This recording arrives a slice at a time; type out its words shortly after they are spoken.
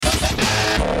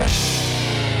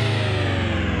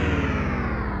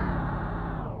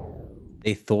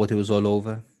They thought it was all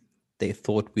over. They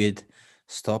thought we'd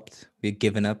stopped, we'd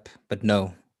given up, but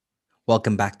no.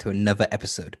 Welcome back to another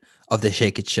episode of The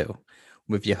Shake It Show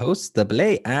with your hosts, Double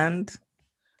A and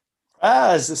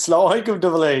Assalamu alaikum,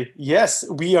 double A. Yes,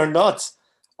 we are not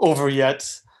over yet.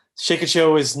 Shake It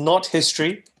Show is not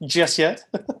history just yet.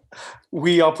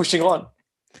 We are pushing on.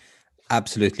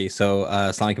 absolutely. So,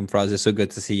 Assalamu alaikum, Faraz. It's so good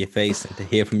to see your face and to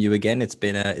hear from you again. It's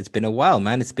been a while,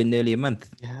 man. It's been nearly a month.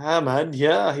 Yeah, man.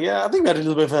 Yeah. I think we had a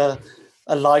little bit of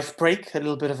a life break, a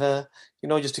little bit of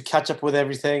just to catch up with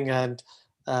everything and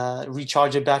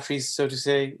recharge your batteries, so to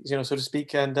say, so to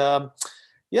speak. And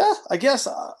yeah, I guess,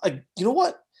 you know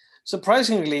what?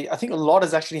 Surprisingly, I think a lot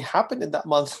has actually happened in that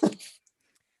month.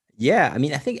 Yeah, I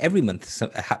mean, I think every month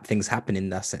things happen in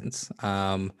that sense.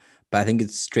 But I think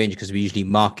it's strange because we usually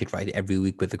mark it right every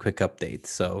week with a quick update.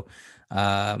 So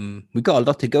we got a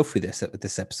lot to go through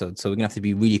this episode. So we're gonna have to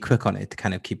be really quick on it to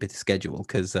kind of keep it to schedule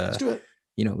because Let's do it.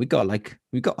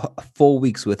 we got 4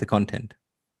 weeks worth of content.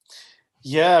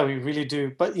 Yeah, we really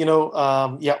do. But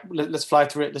yeah, let's fly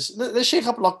through it. Let's shake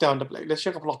up lockdown, double A. Let's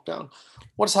shake up lockdown.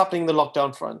 What's happening in the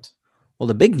lockdown front? Well,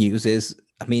 the big news is,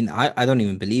 I mean, I don't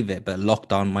even believe it, but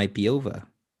lockdown might be over.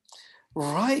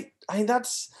 Right. I mean,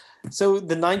 that's so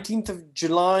the 19th of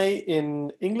July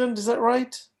in England, is that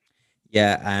right?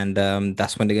 Yeah, and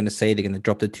that's when they're going to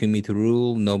drop the 2 meter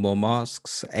rule, no more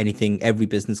masks, anything, every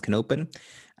business can open.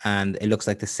 And it looks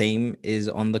like the same is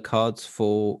on the cards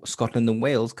for Scotland and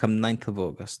Wales come 9th of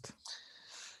August.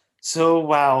 So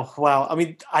wow. I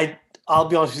mean, I'll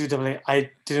be honest with you, double A, I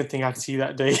didn't think I'd see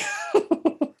that day.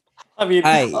 I mean,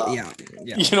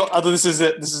 Yeah. other this is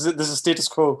it. This is status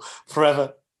quo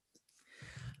forever.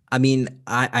 I mean,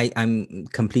 I'm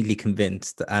completely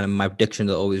convinced, and my predictions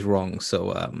are always wrong.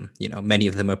 So, many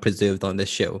of them are preserved on this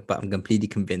show, but I'm completely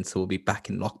convinced we'll be back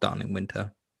in lockdown in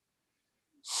winter.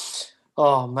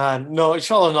 Oh man, no,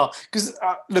 inshallah not. Because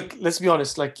look, let's be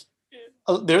honest. Like,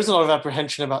 there's a lot of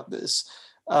apprehension about this.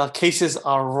 Cases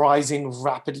are rising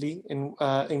rapidly in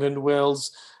England,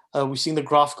 Wales. We've seen the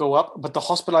graph go up, but the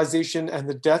hospitalization and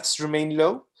the deaths remain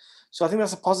low. So I think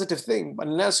that's a positive thing. But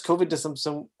unless COVID does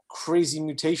some crazy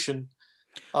mutation,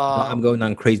 Well, I'm going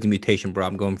on crazy mutation, bro.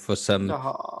 I'm going for some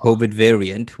uh, COVID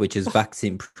variant, which is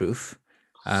vaccine proof.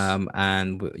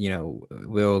 And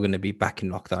we're all going to be back in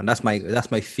lockdown.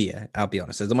 That's my fear. I'll be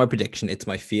honest. It's not my prediction. It's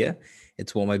my fear.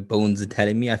 It's what my bones are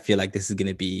telling me. I feel like this is going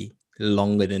to be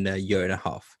longer than a year and a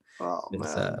half. oh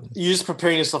It's, man, you're just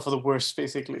preparing yourself for the worst,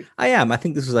 basically. I am. I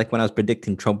think this was like when I was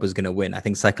predicting Trump was going to win. I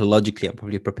think psychologically, I'm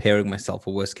probably preparing myself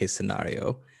for worst case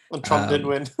scenario. And Trump did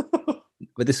win.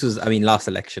 But this was, I mean, last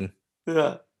election.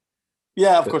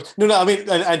 Yeah, of course. No, I mean,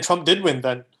 and Trump did win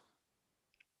then.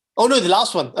 Oh no, the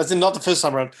last one, as in not the first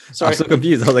time around. I Sorry. was so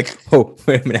confused. I was like, "Oh,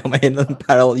 wait a minute! Am I in a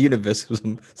parallel universe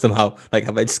somehow? Like,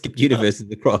 have I skipped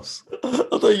universes across?" I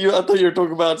thought you were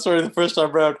talking about the first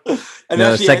time round. And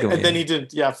No, actually, second and one. then he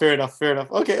didn't. Yeah, fair enough.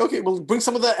 Okay. Well, bring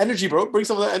some of that energy, bro. Bring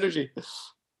some of that energy.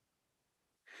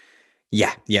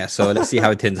 Yeah. So let's see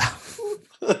how it turns out.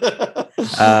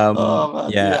 Oh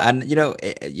man. Yeah, and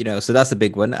so that's a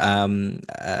big one. I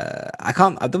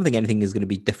don't think anything is going to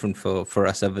be different for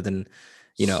us other than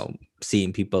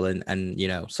seeing people and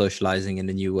socializing in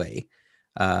a new way.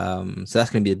 So that's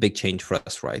going to be a big change for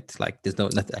us, right? Like there's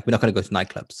nothing, we're not going to go to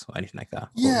nightclubs or anything like that.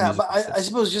 Yeah, but I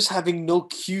suppose just having no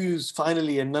cues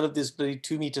finally and none of this bloody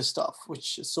 2 meter stuff,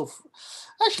 which is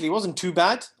actually it wasn't too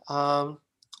bad. But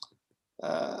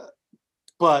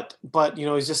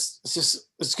it's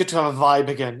good to have a vibe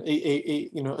again,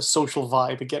 a social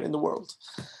vibe again in the world,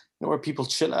 where people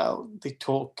chill out, they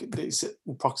talk, they sit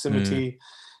in proximity,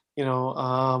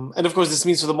 and of course this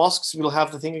means for the mosques we'll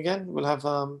have the thing again. We'll have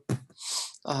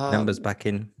numbers back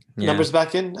in, numbers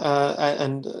back in,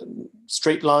 and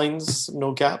straight lines,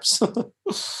 no gaps.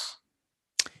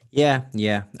 Yeah.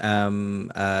 There's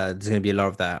going to be a lot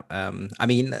of that. I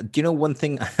mean, do you know one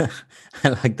thing I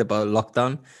liked about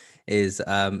lockdown is,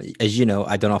 as you know,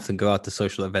 I don't often go out to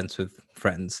social events with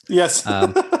friends. Yes.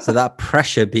 So that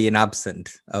pressure being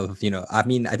absent of, I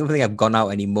mean, I don't think I've gone out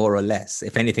any more or less.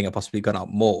 If anything, I've possibly gone out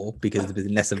more because there's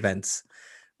been less events.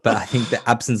 But I think the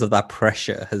absence of that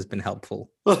pressure has been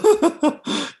helpful.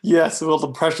 Yes, well,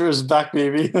 the pressure is back,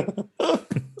 baby.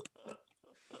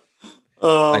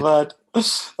 Oh man.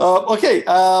 Okay.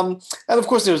 And of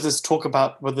course, there was this talk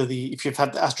about whether if you've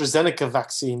had the AstraZeneca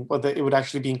vaccine, whether it would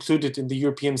actually be included in the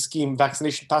European scheme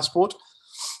vaccination passport.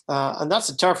 And that's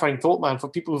a terrifying thought, man, for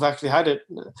people who've actually had it.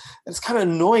 It's kind of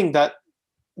annoying that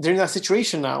they're in that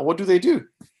situation now. What do they do?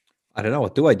 I don't know.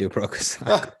 What do I do, bro? Because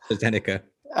AstraZeneca.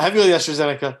 Have you the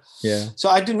AstraZeneca? Yeah. So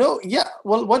I do know. Yeah.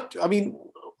 Well,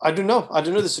 I don't know. I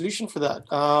don't know the solution for that.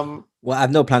 Well, I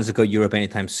have no plans to go Europe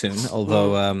anytime soon.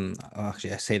 Although,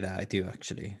 actually, I say that I do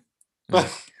actually. Uh,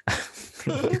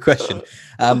 Good question.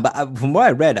 But from what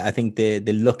I read, I think they're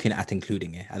looking at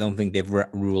including it. I don't think they've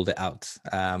ruled it out.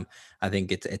 I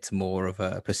think it's more of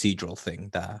a procedural thing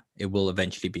that it will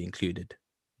eventually be included.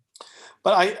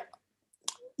 But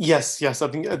yes, I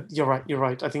think you're right. You're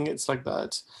right. I think it's like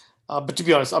that. But to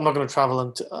be honest, I'm not going to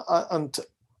travel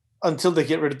until they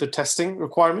get rid of the testing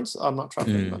requirements. I'm not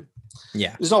traveling. Man.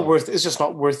 Yeah, it's not worth it. It's just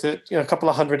not worth it. A couple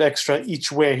of hundred extra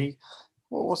each way.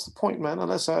 Well, what's the point, man?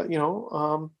 Unless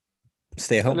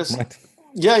stay home. Right?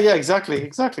 Yeah, exactly.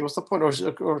 What's the point?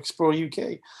 Or explore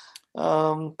UK.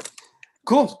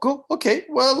 Cool. Okay,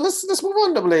 well, let's move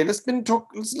on. Double A. Let's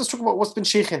talk about what's been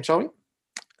shaking, shall we?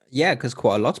 Yeah, because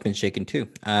quite a lot's been shaken too.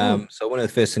 So one of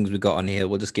the first things we got on here,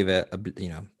 we'll just give it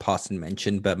a passing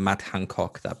mention, but Matt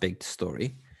Hancock, that big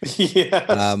story.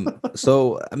 Yes.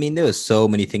 So I mean, there was so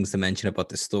many things to mention about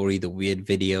the story, the weird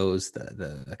videos,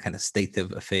 the kind of state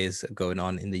of affairs going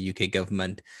on in the UK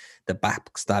government, the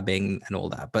backstabbing and all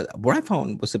that. But what I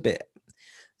found was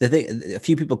a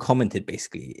few people commented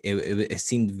basically it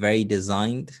seemed very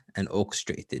designed and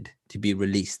orchestrated to be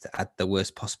released at the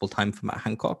worst possible time for Matt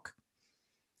Hancock.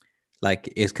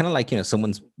 Like it's kind of like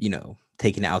someone's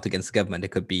taking it out against the government. It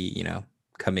could be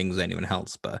Cummings or anyone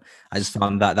else, but I just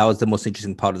found that was the most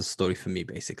interesting part of the story for me,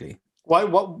 basically. Why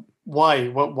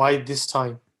this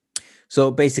time?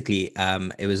 So basically,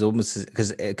 it was almost because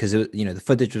the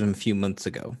footage was from a few months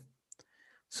ago.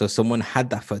 So someone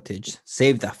had that footage,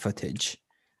 saved that footage,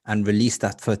 and released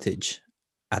that footage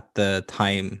at the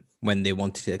time when they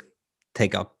wanted to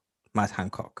take out Matt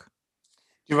Hancock.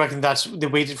 Do you reckon they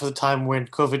waited for the time when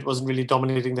COVID wasn't really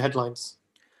dominating the headlines?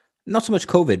 Not so much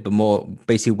COVID, but more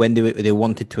basically when they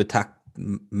wanted to attack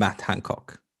Matt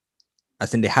Hancock.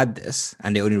 As in they had this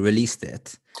and they only released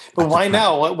it. But why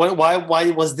now?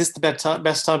 Why was this the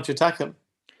best time to attack him?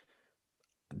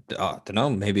 I don't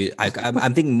know. Maybe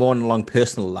I'm thinking more along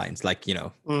personal lines, like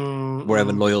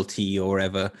wherever loyalty or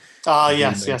wherever.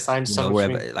 Yes, I understand.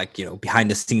 Wherever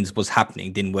behind the scenes was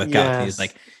happening didn't work out. He's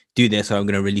like, do this or I'm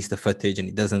going to release the footage, and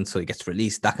he doesn't, so it gets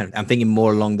released. That kind of. I'm thinking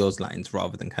more along those lines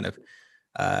rather than kind of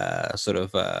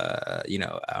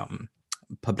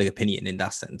public opinion in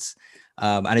that sense.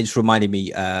 And it just reminded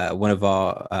me one of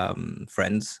our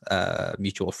friends,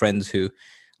 mutual friends, who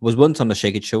was once on the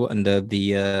Shake It Show under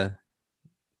the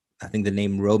I think the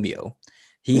name Romeo.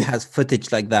 He has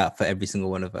footage like that for every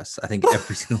single one of us. I think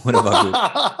every single one of our group.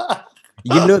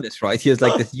 You know this, right? He has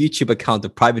like this YouTube account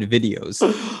of private videos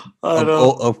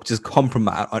of just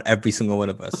compromise on every single one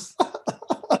of us.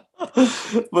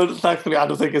 But thankfully, I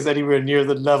don't think it's anywhere near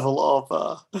the level of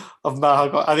Matt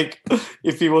Hancock. I think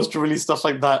if he was to release stuff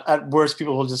like that, at worst,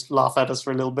 people will just laugh at us for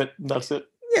a little bit, and that's it.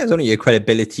 Yeah, it's only your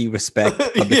credibility, respect,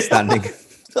 public standing.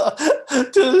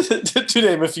 to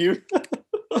name a few.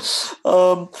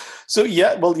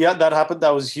 That happened.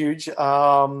 That was huge.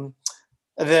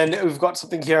 And then we've got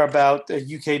something here about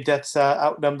UK deaths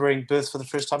outnumbering births for the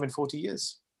first time in 40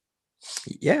 years.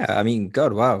 Yeah, I mean,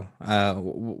 God, wow.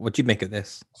 What do you make of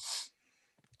this?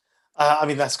 I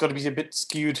mean, that's got to be a bit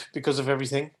skewed because of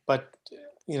everything. But,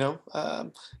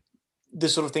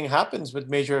 this sort of thing happens with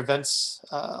major events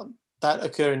that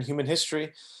occur in human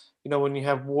history. When you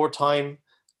have wartime,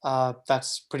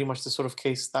 that's pretty much the sort of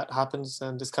case that happens.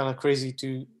 And it's kind of crazy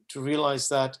to realize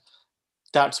that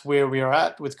that's where we are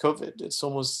at with COVID. It's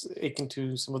almost akin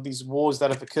to some of these wars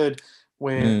that have occurred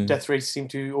where death rates seem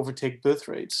to overtake birth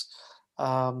rates.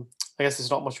 I guess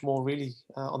there's not much more really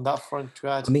on that front to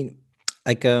add. I mean,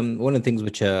 like one of the things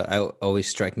which I always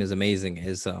strike me as amazing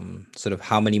is sort of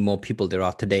how many more people there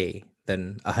are today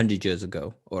than 100 years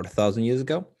ago or 1,000 years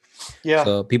ago. Yeah.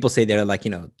 So people say there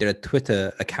are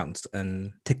Twitter accounts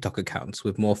and TikTok accounts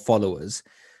with more followers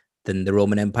than the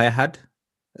Roman Empire had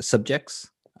subjects.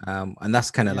 And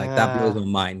that's kind of like, that blows my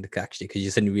mind actually, because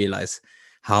you suddenly realize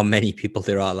how many people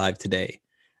there are alive today,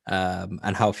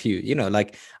 and how few,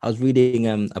 like I was reading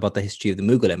about the history of the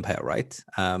Mughal Empire, right?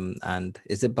 And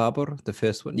is it Babur, the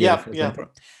first one? Yeah.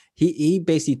 He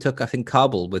basically took, I think,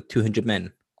 Kabul with 200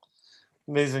 men.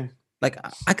 Amazing. Like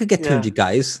I could get 200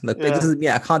 guys. Like it doesn't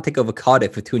mean I can't take over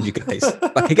Cardiff for 200 guys.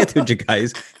 But I can get 200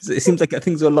 guys. It seems like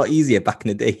things were a lot easier back in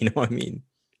the day. You know what I mean?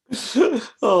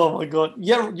 Oh my God!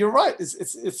 Yeah, you're right.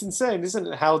 It's insane, isn't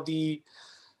it? How the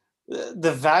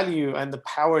value and the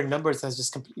power in numbers has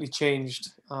just completely changed.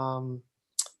 We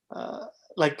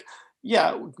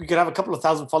could have a couple of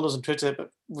thousand followers on Twitter,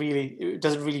 but really, it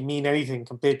doesn't really mean anything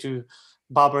compared to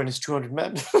Babur and his 200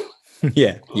 men.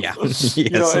 Yeah. Yes.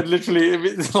 It literally,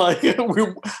 it's like,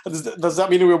 does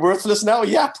that mean we're worthless now?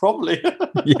 Yeah, probably.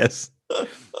 Yes.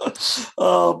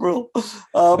 Oh, bro.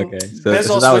 Okay, so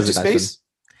Bezos that went was to a nice one. space.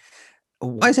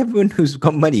 Why is everyone who's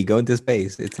got money going to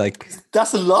space? It's like,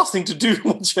 That's the last thing to do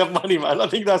once you have money, man. I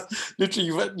think that's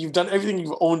literally you've done everything.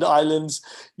 You've owned islands,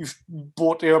 you've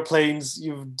bought airplanes,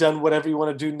 you've done whatever you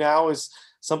want to do now is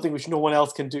something which no one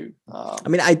else can do. I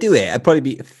mean, I do it. I'd probably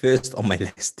be first on my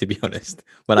list, to be honest.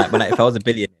 If I was a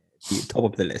billionaire, it'd be top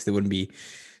of the list. It wouldn't be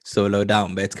so low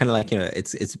down. But it's kind of like,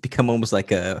 it's become almost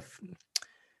like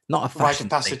not a rite of fashion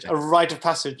passage, statement. a rite of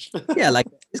passage. Yeah, like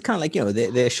it's kind of like,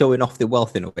 they're showing off their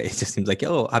wealth in a way. It just seems like,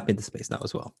 oh, I've been to space now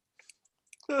as well.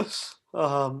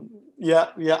 Yeah.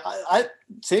 I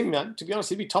same, man. To be honest,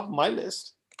 he'd be top of my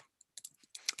list.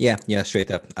 Yeah, straight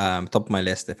up. Top of my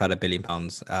list. If I had £1 billion,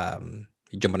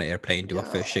 you jump on an airplane, do our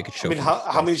first Shake It Show. I mean, from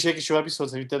how many Shake It Show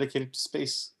episodes have you dedicated to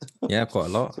space? Yeah, quite a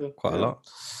lot. So, Quite a yeah. lot.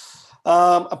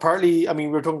 Apparently, I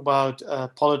mean, we're talking about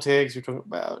politics. We're talking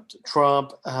about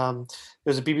Trump.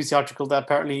 There's a BBC article that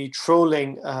apparently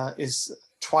trolling is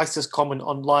twice as common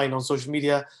online on social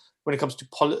media when it comes to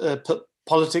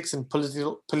politics and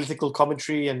political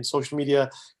commentary and social media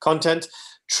content.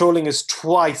 Trolling is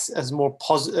twice as more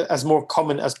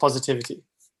common as positivity.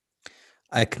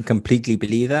 I can completely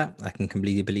believe that.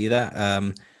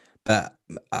 But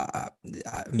I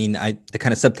mean, the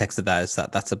kind of subtext of that is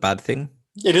that that's a bad thing.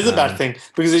 It is a bad thing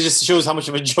because it just shows how much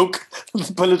of a joke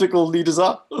political leaders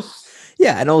are.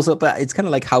 Yeah, and also, but it's kind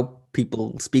of like how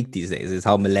people speak these days. Is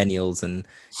how millennials and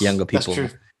younger people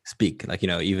speak. Like,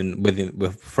 even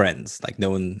with friends, like no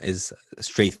one is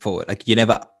straightforward. Like you're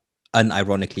never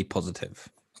unironically positive,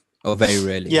 or very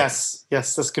rarely. Yes,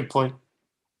 that's a good point.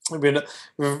 We're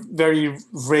very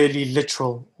rarely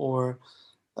literal, or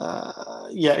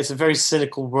it's a very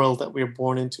cynical world that we're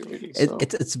born into. Really, so.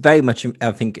 It's very much.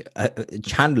 I think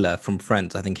Chandler from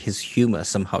Friends. I think his humor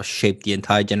somehow shaped the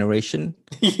entire generation.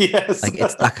 Yes, like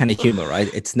it's that kind of humor,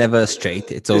 right? It's never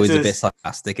straight. It's always a bit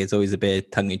sarcastic. It's always a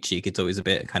bit tongue in cheek. It's always a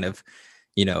bit kind of,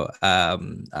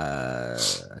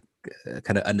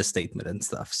 kind of understatement and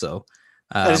stuff. So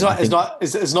it's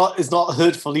not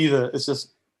hurtful either. It's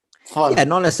just fun. Yeah,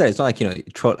 not necessarily. It's not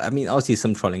like troll. I mean, obviously,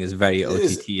 some trolling is very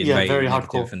OTT and very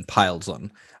hardcore and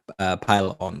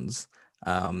pile-ons.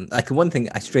 Like one thing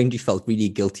I strangely felt really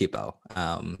guilty about,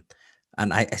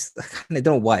 and I kind of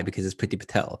don't know why, because it's Priti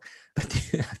Patel. But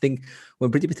I think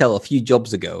when Priti Patel a few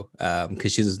jobs ago,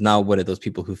 because she's now one of those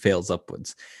people who fails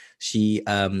upwards, she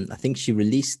I think she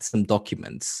released some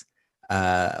documents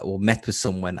or met with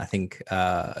someone, I think,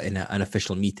 in an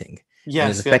official meeting. Yes, and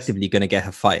was effectively going to get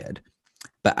her fired.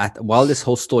 But while this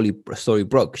whole story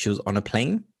broke, she was on a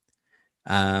plane.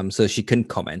 So she couldn't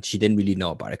comment. She didn't really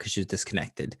know about it because she was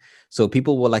disconnected. So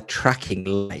people were like tracking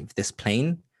live this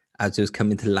plane as it was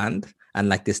coming to land, and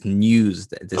like this news,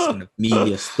 this kind of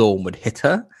media storm would hit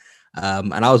her.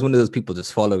 And I was one of those people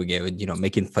just following it and,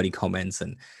 making funny comments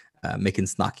and making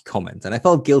snarky comments. And I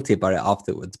felt guilty about it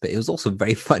afterwards, but it was also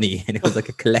very funny. And it was like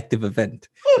a collective event.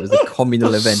 It was a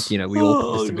communal event, we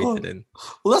all participated in.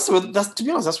 Well, that's to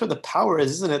be honest, that's where the power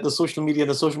is, isn't it? The social media,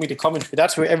 the social media commentary.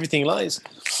 That's where everything lies.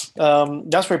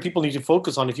 That's where people need to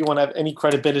focus on. If you want to have any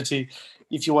credibility,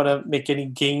 if you want to make any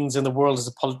gains in the world as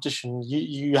a politician,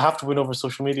 you have to win over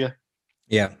social media.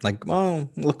 Yeah, well,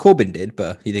 Corbyn did,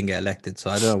 but he didn't get elected, so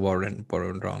I don't know what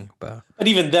went wrong. But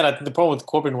even then, I think the problem with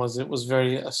Corbyn was it was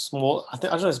very small. I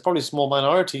don't know. It's probably a small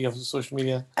minority of social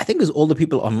media. I think it was all the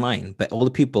people online, but all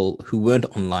the people who weren't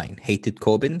online hated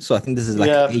Corbyn. So I think this is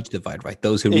like an age divide, right?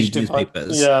 Those who read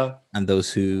newspapers, and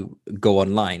those who go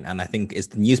online. And I think it's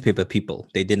the newspaper people.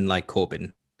 They didn't like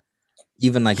Corbyn.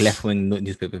 Even like left-wing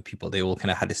newspaper people, they all kind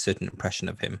of had a certain impression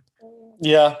of him.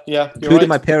 Yeah. Including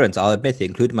my parents, I'll admit it,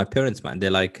 including my parents, man.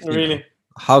 They're like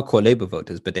hardcore Labour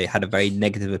voters, but they had a very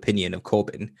negative opinion of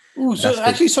Corbyn. Ooh, so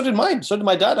actually, so did mine. So did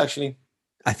my dad, actually.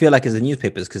 I feel like as the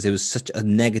newspapers, because it was such a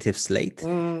negative slate,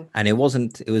 and it was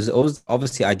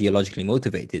obviously ideologically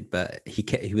motivated, but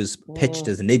he was pitched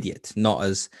as an idiot, not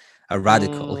as a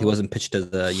radical. He wasn't pitched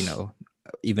as a,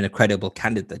 even a credible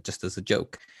candidate, just as a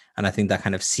joke. And I think that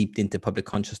kind of seeped into public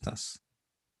consciousness.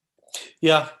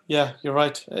 Yeah, you're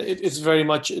right. It's very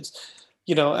much, and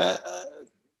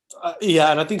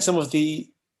I think some of the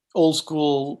old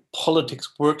school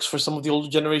politics works for some of the older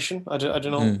generation. I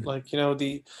don't know, like,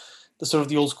 the sort of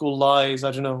the old school lies.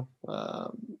 I don't know. I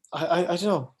don't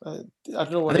know. I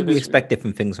don't know what I think we expect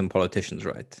different things from politicians,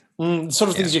 right? Sort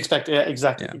of things you expect. Yeah,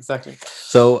 exactly.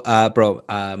 So, bro,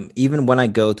 even when I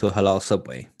go to a halal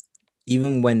subway,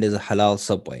 even when there's a halal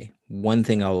subway, one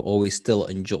thing I'll always still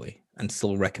enjoy and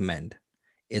still recommend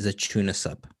is a tuna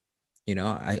sub.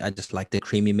 I just like the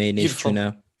creamy mayonnaise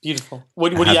tuna. Beautiful.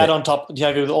 What do you add on top? Do you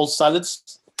have it with all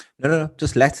salads? No,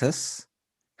 just lettuce,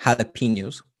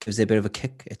 jalapenos, gives it a bit of a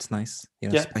kick. It's nice,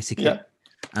 Yeah, spicy kick. yeah,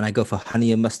 And I go for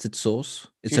honey and mustard sauce.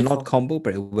 It's an odd beautiful. combo,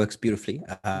 but it works beautifully.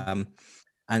 And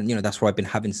that's what I've been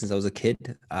having since I was a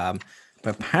kid. But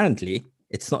apparently,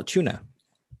 it's not tuna.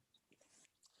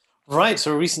 Right.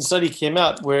 So a recent study came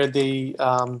out where they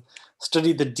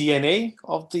studied the DNA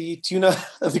of the tuna.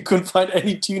 They couldn't find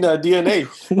any tuna DNA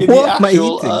in the What am I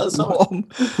actual.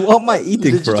 eating? What am I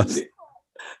eating for us?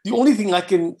 The only thing I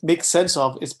can make sense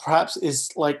of is perhaps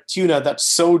like tuna that's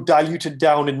so diluted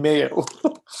down in mayo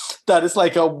that it's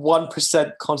like a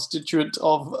 1% constituent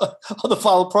of the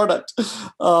final product.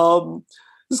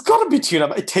 It's got to be tuna.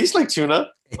 It tastes like tuna.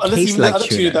 Unless even the other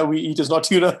tuna that we eat is not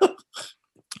tuna.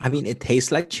 I mean, it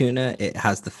tastes like tuna. It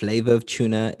has the flavor of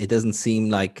tuna. It doesn't seem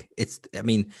like it's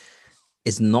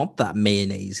not that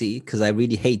mayonnaisey, because I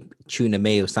really hate tuna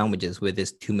mayo sandwiches where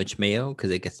there's too much mayo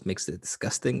because it makes it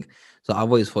disgusting. So I've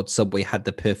always thought Subway had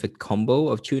the perfect combo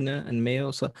of tuna and mayo.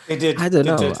 So they did. I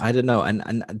don't know.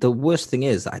 And the worst thing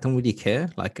is I don't really care.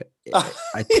 Like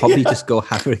I'd probably just go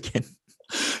have it again.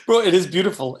 Bro, it is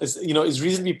beautiful. It's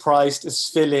reasonably priced. It's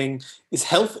filling.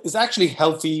 It's actually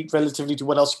healthy relatively to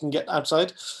what else you can get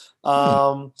outside.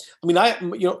 I mean,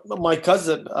 my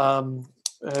cousin,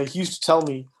 he used to tell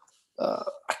me a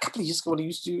couple of years ago when he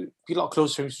used to be a lot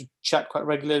closer. He used to chat quite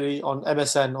regularly on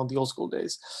MSN on the old school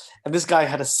days, and this guy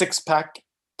had a 6-pack,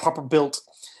 proper built.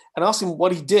 And I asked him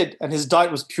what he did, and his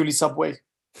diet was purely Subway.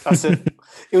 That's it.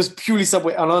 It was purely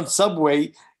Subway, and on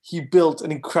Subway, he built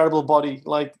an incredible body.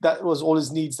 Like that was all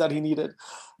his needs that he needed.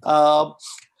 I'm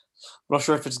not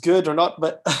sure if it's good or not,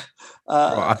 but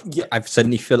I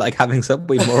suddenly feel like having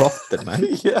Subway more often, man.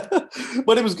 Yeah,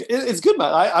 but it's good,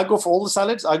 man. I go for all the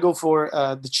salads. I go for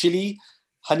the chili,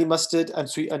 honey mustard, and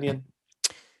sweet onion.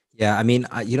 Yeah, I mean,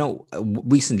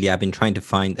 recently I've been trying to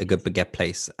find a good baguette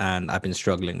place, and I've been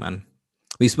struggling, man.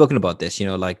 We've spoken about this,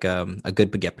 like a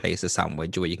good baguette place, a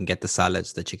sandwich where you can get the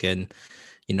salads, the chicken,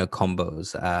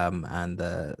 combos, and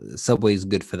Subway is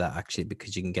good for that actually,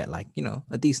 because you can get like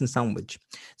a decent sandwich.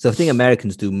 So I think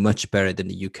Americans do much better than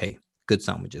the UK. Good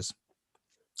sandwiches.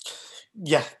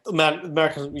 Yeah, man,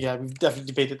 Americans. Yeah, we've definitely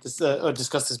debated this or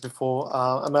discussed this before.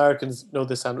 Americans know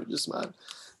their sandwiches, man.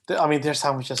 Their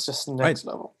sandwiches just next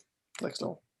level. Next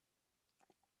level.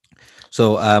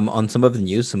 So on some of the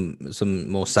news, some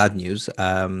more sad news.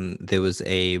 There was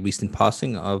a recent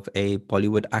passing of a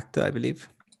Bollywood actor, I believe.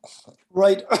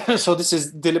 Right. So this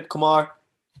is Dilip Kumar,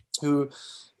 who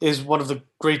is one of the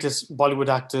greatest Bollywood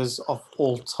actors of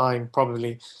all time,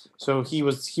 probably. So he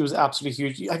was absolutely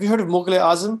huge. Have you heard of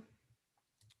Mughal-e-Azam?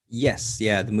 Yes.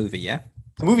 Yeah, the movie. Yeah.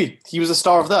 The movie. He was a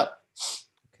star of that.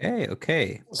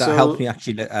 Okay. That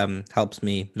helps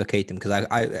me locate him, because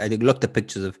I looked at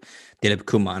pictures of Dilip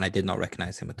Kumar and I did not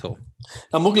recognize him at all.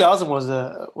 Now, Mughal-e-Azam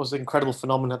was an incredible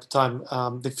phenomenon at the time.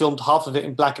 They filmed half of it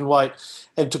in black and white,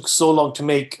 and it took so long to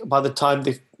make. By the time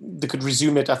they could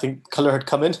resume it, I think color had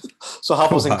come in. So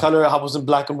half was in color, half was in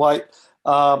black and white,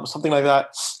 something like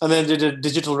that. And then they did a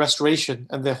digital restoration,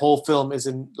 and the whole film is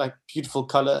in like beautiful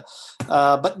color.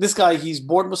 But this guy, he's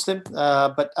born Muslim,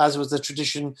 but as was the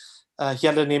tradition, he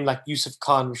had a name like Yusuf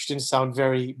Khan, which didn't sound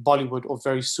very Bollywood or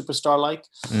very superstar-like.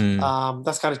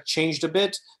 That's kind of changed a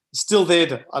bit. Still there,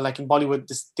 though. Like in Bollywood,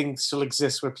 this thing still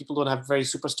exists where people don't have very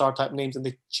superstar-type names, and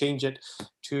they change it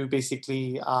to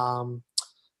basically to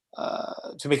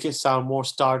make it sound more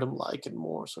stardom-like and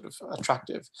more sort of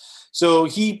attractive. So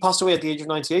he passed away at the age of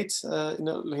 98.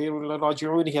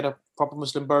 He had a proper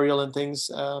Muslim burial and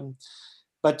things.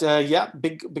 But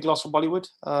big loss for Bollywood.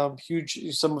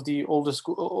 Huge. Some of the older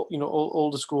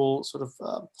school sort of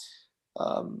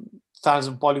fans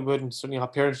of Bollywood, and certainly our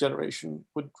parents' generation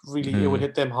would really it would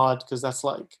hit them hard, because that's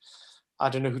like, I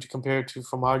don't know who to compare it to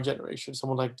from our generation.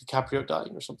 Someone like DiCaprio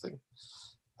dying or something.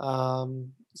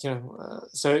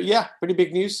 So yeah, pretty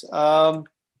big news.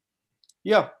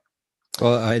 Yeah.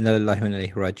 Well, I know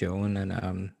Rajon,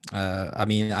 and I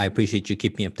mean, I appreciate you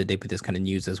keeping me up to date with this kind of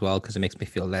news as well, because it makes me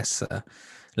feel less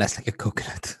like a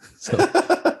coconut. So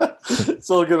it's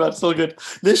all good, man. It's all good.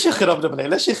 Let's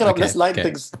lighten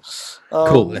things.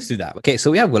 Cool. Let's do that. Okay,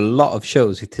 so we have a lot of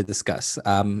shows to discuss.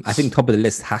 I think top of the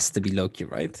list has to be Loki,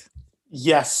 right?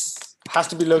 Yes, has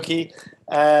to be Loki.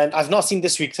 And I've not seen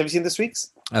this week's. Have you seen this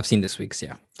week's? I've seen this week's,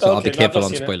 yeah. So I'll be careful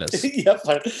on spoilers. Yeah,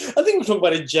 fine. I think we'll talk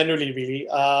about it generally, really,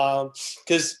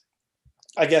 because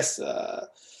I guess, for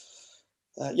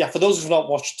those who've not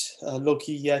watched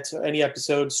Loki yet, or any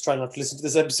episodes, try not to listen to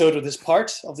this episode or this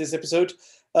part of this episode.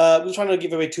 We're trying to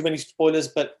give away too many spoilers,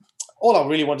 but all I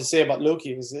really want to say about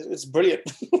Loki is it's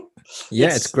brilliant.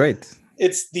 Yeah, it's great.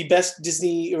 It's the best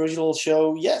Disney original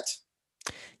show yet.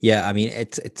 Yeah, I mean,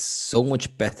 it's so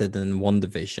much better than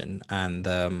WandaVision, and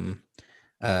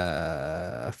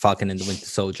Falcon and the Winter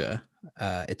Soldier.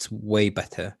 It's way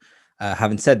better.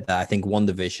 Having said that, I think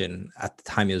WandaVision at the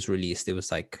time it was released, it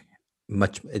was like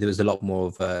there was a lot more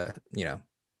of a,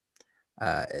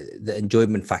 the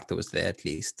enjoyment factor was there at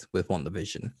least with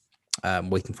WandaVision.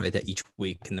 Waiting for it each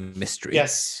week and the mystery.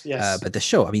 Yes. But the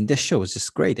show, I mean, this show is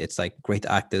just great. It's like great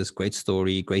actors, great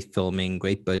story, great filming,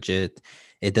 great budget.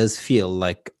 It does feel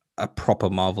like a proper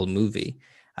Marvel movie.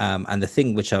 And the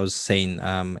thing which I was saying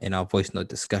in our voice note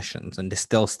discussions, and this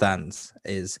still stands,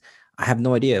 is I have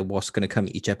no idea what's going to come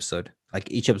each episode. Like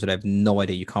each episode, I have no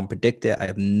idea. You can't predict it. I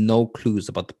have no clues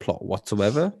about the plot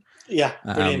whatsoever. Yeah,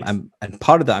 brilliant. And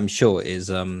part of that, I'm sure,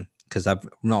 is because I've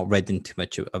not read into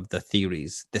much of the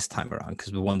theories this time around.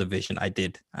 Because with WandaVision, I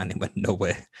did, and it went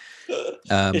nowhere.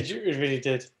 It really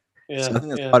did. Yeah, so I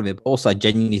think that's part of it. But also, I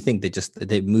genuinely think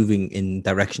they're moving in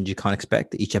directions you can't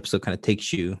expect. Each episode kind of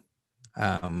takes you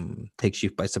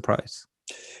by surprise.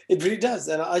 It really does,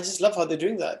 and I just love how they're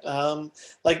doing that.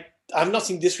 Like I've not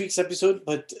seen this week's episode,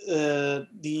 but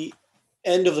the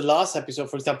end of the last episode,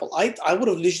 for example, I would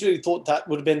have literally thought that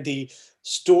would have been the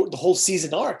whole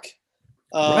season arc.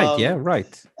 Right. Yeah.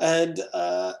 Right. And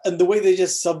the way they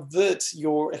just subvert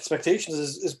your expectations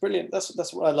is brilliant.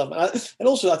 That's what I love, and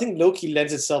also I think Loki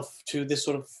lends itself to this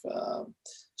sort of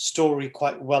story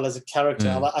quite well as a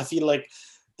character. I feel like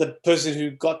the person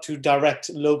who got to direct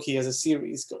Loki as a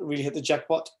series really hit the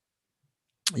jackpot.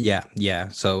 Yeah.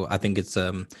 So I think it's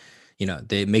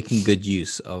they're making good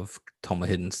use of Tom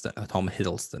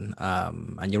Hiddleston.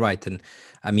 And you're right. And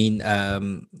I mean,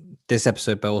 this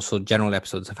episode, but also general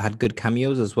episodes have had good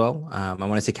cameos as well. And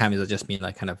when I say cameos, I just mean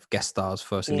like kind of guest stars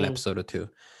for a single episode or two.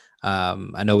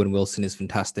 And Owen Wilson is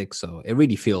fantastic. So it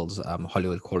really feels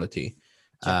Hollywood quality.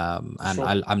 And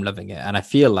sure. I'm loving it. And I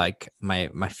feel like my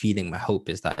hope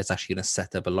is that it's actually going to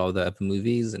set up a lot of the other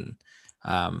movies and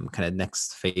kind of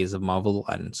next phase of Marvel.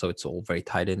 And so it's all very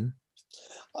tied in.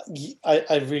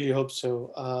 I really hope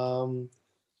so.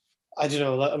 I don't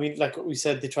know. I mean, like what we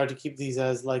said, they try to keep these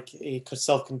as like a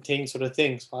self-contained sort of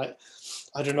things, right?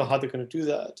 I don't know how they're going to do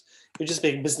that. It just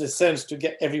makes business sense to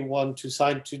get everyone to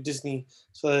sign to Disney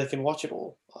so that they can watch it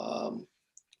all.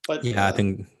 But yeah, I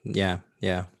think yeah.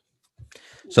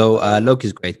 So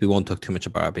Loki's great. We won't talk too much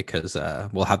about it because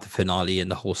we'll have the finale and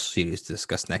the whole series to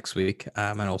discuss next week,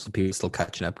 and also people still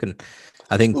catching up. And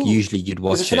I think usually you'd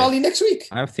watch the finale next week.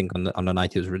 I think on the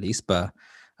night it was released, but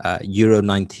Euro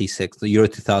 96, the Euro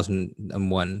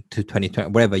 2001 to 2020,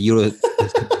 whatever Euro.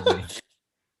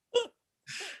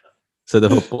 So the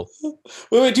football.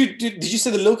 Wait, dude, did you say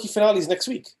the Loki finale is next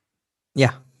week?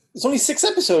 Yeah, it's only 6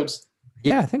 episodes.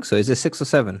 Yeah, I think so. Is it 6 or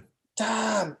 7?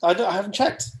 Damn, I haven't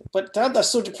checked, but damn, that's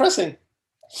so depressing.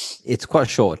 It's quite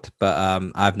short, but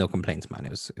I have no complaints, man.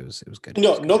 It was good.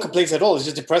 No complaints at all. It's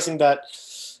just depressing that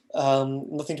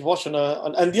nothing to watch on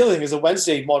and the other thing is a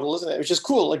Wednesday model, isn't it? Which is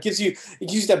cool. It gives you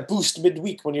that boost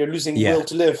midweek when you're losing will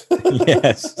to live.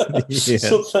 Yes.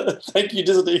 So thank you,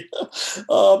 Disney.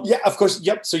 Yeah, of course.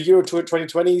 Yep. So Euro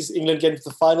 2020s, England getting to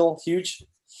the final, huge.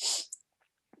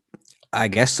 I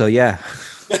guess so. Yeah.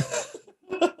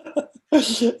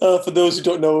 For those who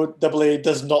don't know, AA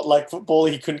does not like football.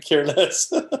 He couldn't care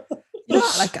less.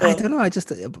 I don't know. I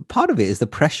just part of it is the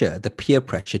pressure, the peer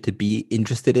pressure to be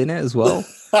interested in it as well.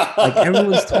 Like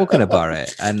everyone's talking about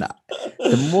it, and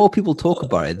the more people talk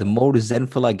about it, the more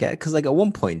resentful I get. Because at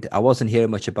one point I wasn't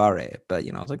hearing much about it, but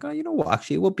I was like, oh, you know what?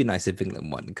 Actually, it would be nice if England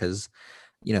won because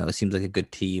it seems like a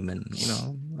good team, and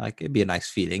it'd be a nice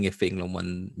feeling if England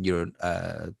won Euro,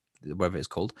 whatever it's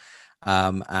called.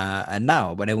 And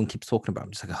now when everyone keeps talking about it,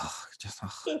 I'm just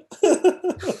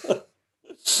like,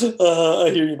 I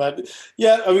hear you, man.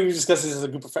 Yeah, I mean, we discussed this as a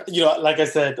group of friends. Like I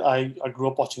said, I grew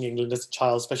up watching England as a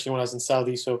child, especially when I was in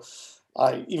Saudi. So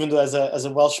even though as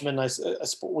a Welshman, I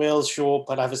support Wales, sure,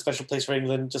 but I have a special place for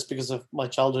England just because of my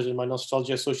childhood and my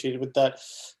nostalgia associated with that.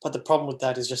 But the problem with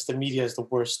that is just the media is the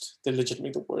worst. They're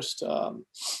legitimately the worst.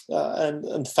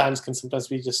 And fans can sometimes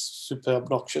be just super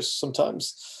obnoxious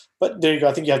sometimes. But there you go.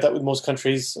 I think you have that with most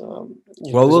countries.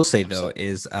 What I will say, though,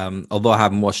 is although I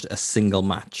haven't watched a single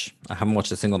match,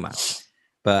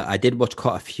 but I did watch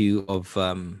quite a few of,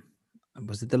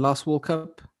 was it the last World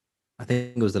Cup? I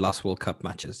think it was the last World Cup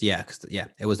matches. Yeah,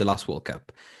 it was the last World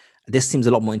Cup. This seems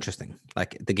a lot more interesting.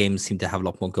 Like the games seem to have a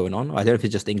lot more going on. I don't know if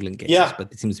it's just England games,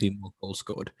 but it seems to be more goals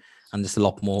scored. And there's a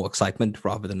lot more excitement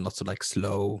rather than lots of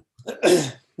slow...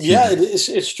 Yeah,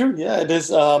 it's true. Yeah, it is.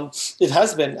 It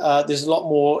has been. There's a lot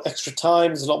more extra time.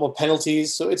 There's a lot more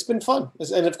penalties. So it's been fun.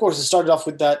 And of course, it started off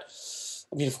with that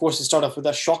I mean, of course, it started off with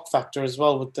that shock factor as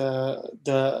well, with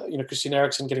the Christian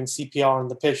Eriksen getting CPR on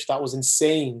the pitch. That was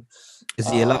insane. Is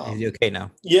he alive? Is he okay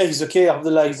now? Yeah, he's okay.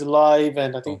 Alhamdulillah, he's alive,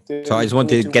 and I think So I just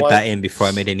wanted to get that in before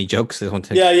I made any jokes. I want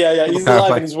to yeah. He's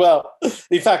alive and he's well.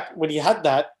 In fact, when he had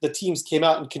that, the teams came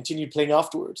out and continued playing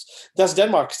afterwards. That's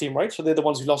Denmark's team, right? So they're the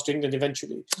ones who lost to England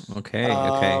eventually. Okay.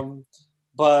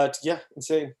 But yeah,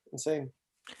 insane.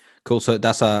 Cool. So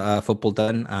that's our football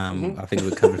done. I think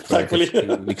we're covered for a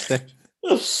few weeks there.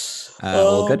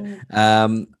 All good.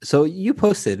 So you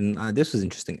posted, and this was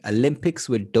interesting. Olympics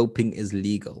where doping is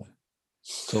legal.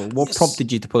 So what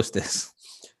prompted you to post this?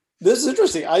 This is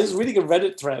interesting. I was reading a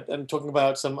Reddit thread and talking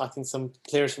about some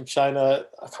players from China.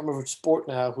 I can't remember which sport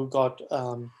now who got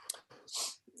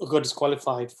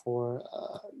disqualified for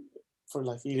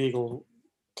like illegal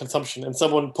consumption. And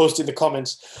someone posted in the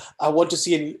comments, I want to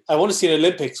see an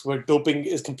Olympics where doping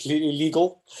is completely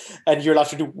legal and you're allowed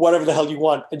to do whatever the hell you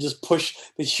want and just push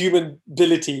the human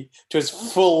ability to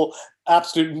its full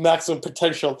absolute maximum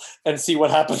potential and see what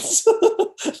happens.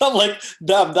 I'm like,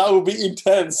 damn, that would be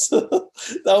intense.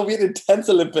 That would be an intense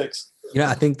Olympics.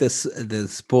 I think the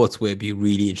sports where it'd be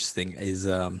really interesting is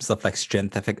stuff like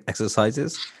strength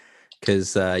exercises,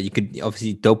 because you could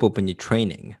obviously dope up when you're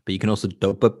training, but you can also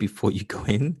dope up before you go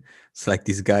in. It's like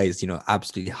these guys,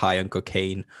 absolutely high on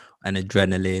cocaine and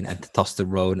adrenaline and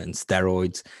testosterone and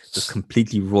steroids, just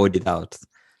completely roided out.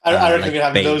 I reckon you're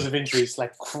having loads of injuries,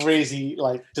 like crazy,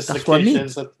 like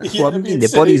dislocations. That's what I mean. Their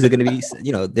bodies are going to be,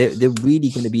 they're really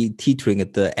going to be teetering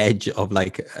at the edge of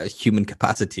like human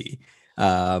capacity.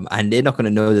 And they're not going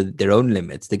to know their own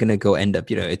limits. They're going to go end up,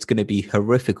 it's going to be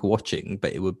horrific watching,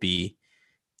 but it would be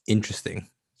interesting.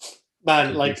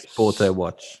 Man, like sport to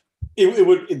watch. It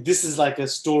would. This is like a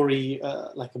story,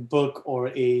 like a book or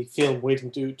a film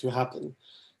waiting to happen.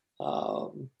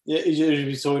 It would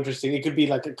be so interesting. It could be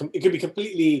like it could be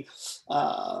completely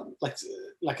like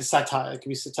a satire. It could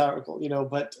be satirical,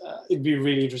 but it'd be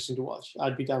really interesting to watch.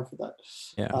 I'd be down for that.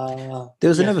 Yeah. There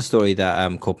was another story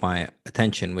that caught my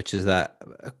attention, which is that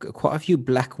quite a few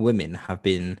Black women have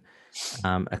been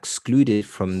excluded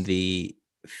from the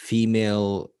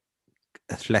female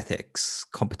athletics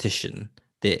competition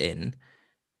they're in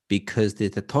because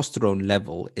the testosterone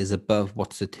level is above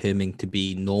what's determined to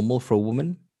be normal for a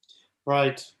woman.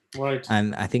 Right.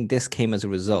 And I think this came as a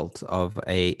result of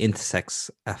a intersex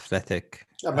athletic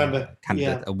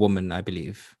candidate, a woman, I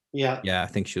believe. Yeah, I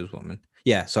think she was a woman.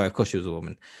 Yeah, sorry, of course she was a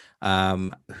woman.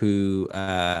 Who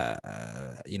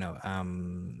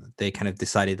they kind of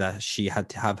decided that she had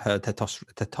to have her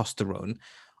testosterone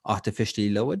artificially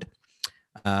lowered.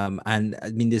 And I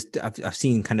mean, I've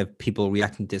seen kind of people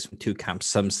reacting to this from two camps.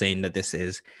 Some saying that this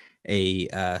is a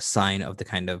sign of the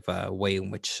kind of way in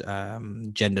which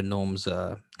gender norms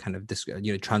are kind of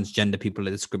transgender people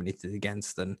are discriminated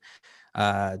against, and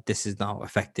this is now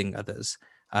affecting others.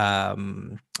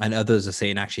 And others are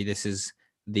saying actually this is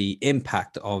the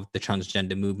impact of the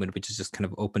transgender movement, which has just kind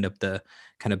of opened up the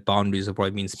kind of boundaries of what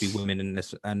it means to be women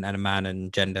and a man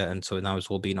and gender, and so now it's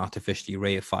all being artificially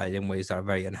reified in ways that are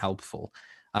very unhelpful.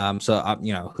 So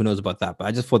who knows about that, but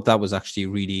I just thought that was actually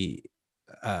really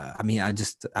I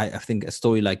think a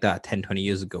story like that 10-20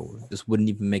 years ago just wouldn't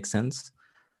even make sense.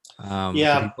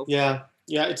 It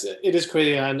is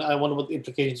crazy, and I wonder what the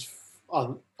implications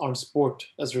on sport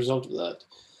as a result of that.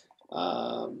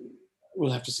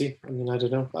 We'll have to see. I mean, I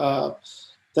don't know.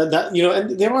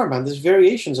 And there are, man, there's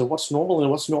variations of what's normal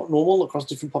and what's not normal across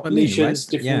different populations,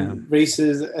 different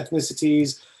races,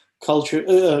 ethnicities,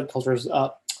 cultures.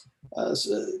 I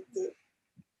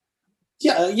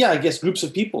guess groups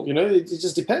of people, it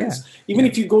just depends. Even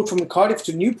if you go from Cardiff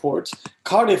to Newport,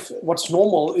 what's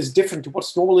normal is different to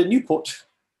what's normal in Newport.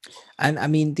 And I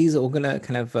mean, these are all going to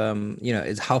kind of,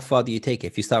 is how far do you take it?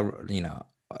 If you start,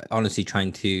 honestly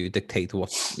trying to dictate what,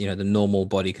 the normal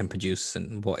body can produce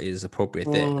and what is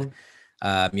appropriate there.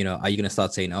 Are you going to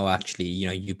start saying, oh, actually,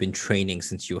 you've been training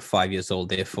since you were 5 years old,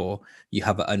 therefore you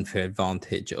have an unfair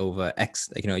advantage over X,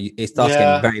 it starts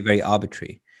getting very, very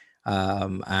arbitrary. I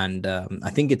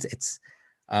think it's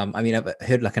I've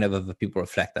heard like kind of other people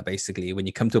reflect that basically when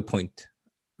you come to a point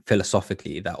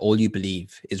philosophically that all you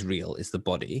believe is real is the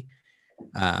body,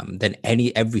 then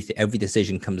every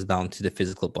decision comes down to the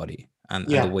physical body and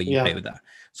the way you play with that.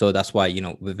 So that's why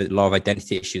with a lot of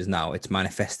identity issues now, it's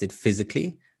manifested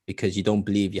physically because you don't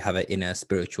believe you have an inner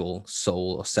spiritual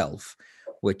soul or self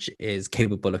which is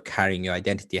capable of carrying your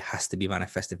identity. It has to be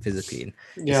manifested physically. And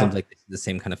it seems like this is the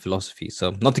same kind of philosophy.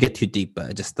 So not to get too deep,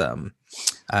 but just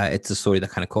it's a story that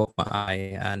kind of caught my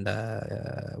eye, and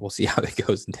we'll see how it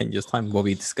goes in 10 years' time. What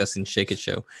we discuss in Shake It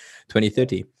Show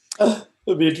 2030.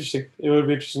 It'll be interesting. It will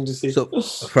be interesting to see. So,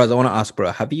 Faraz, I want to ask,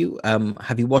 bro, have you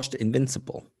watched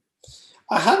Invincible?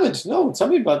 I haven't. No, tell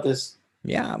me about this.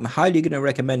 Yeah, I'm highly going to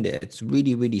recommend it. It's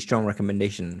really, really strong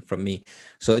recommendation from me.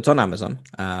 So it's on Amazon,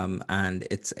 and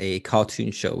it's a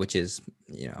cartoon show, which is,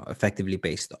 effectively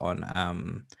based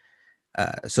on,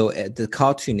 the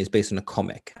cartoon is based on a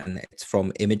comic, and it's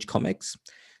from Image Comics.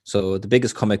 So the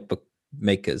biggest comic book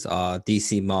makers are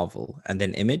DC, Marvel, and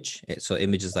then Image. So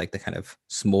Image is like the kind of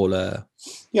smaller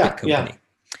Yeah, big yeah. company.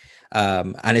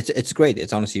 And it's great.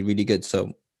 It's honestly really good.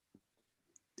 So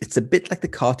it's a bit like the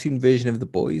cartoon version of The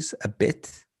Boys, a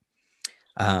bit.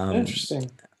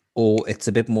 Interesting. Or it's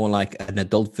a bit more like an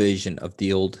adult version of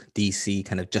the old DC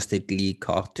kind of Justice League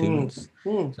cartoons.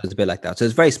 So it's a bit like that. So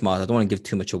it's very smart. I don't want to give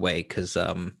too much away because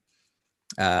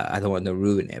I don't want to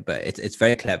ruin it, but it's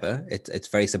very clever. It's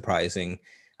very surprising.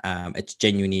 It's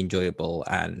genuinely enjoyable,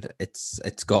 and it's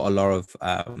got a lot of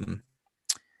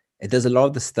it does a lot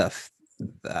of the stuff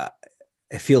that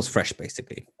it feels fresh,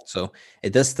 basically. So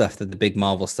it does stuff that the big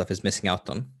Marvel stuff is missing out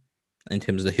on in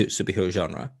terms of the superhero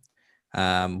genre,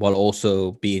 while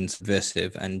also being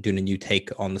subversive and doing a new take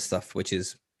on the stuff, which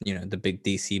is the big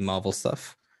DC Marvel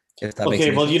stuff. If that makes Okay,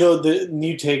 any well, sense. the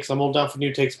new takes. I'm all down for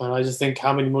new takes, man. I just think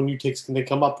how many more new takes can they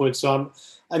come up with? So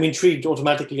I'm intrigued.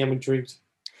 Automatically, I'm intrigued.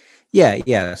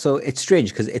 Yeah. So it's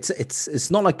strange because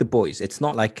it's not like The Boys. It's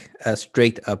not like a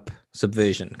straight up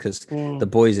subversion because The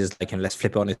Boys is like, let's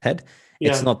flip it on its head.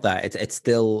 It's Yeah, not that. It's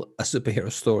still a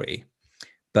superhero story,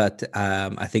 but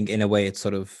I think in a way it's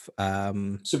sort of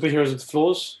superheroes with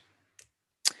flaws.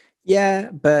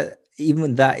 yeah. But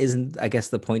even that isn't, I guess,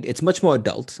 the point. It's much more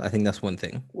adult. I think that's one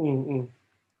thing. Mm-mm.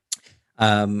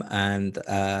 And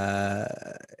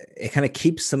it kind of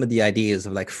keeps some of the ideas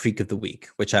of like Freak of the Week,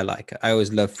 which I like. I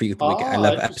always love Freak of the Week. I Ah,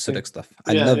 love interesting. episodic stuff.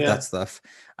 I Yeah, love yeah. that stuff.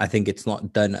 I think it's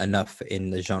not done enough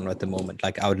in the genre at the moment.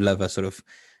 Like I would love a sort of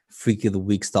Freak of the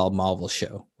Week style Marvel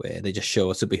show where they just show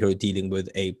a superhero dealing with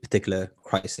a particular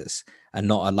crisis and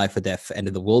not a life or death end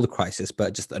of the world crisis,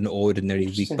 but just an ordinary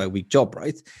week by Interesting. week job,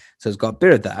 right? So it's got a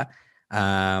bit of that.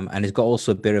 And it's got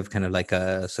also a bit of kind of like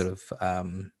a sort of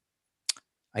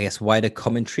I guess wider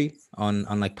commentary on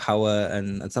like power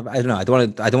and stuff. I don't know. I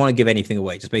don't want to give anything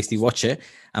away. Just basically watch it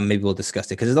and maybe we'll discuss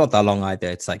it because it's not that long either.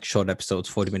 It's like short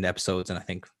episodes, 40-minute episodes, and I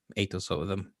think 8 or so of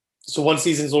them. So one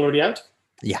season's already out.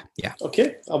 Yeah.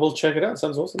 Okay, I will check it out.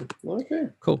 Sounds awesome. Okay.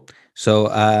 Cool. So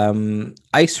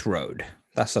Ice Road.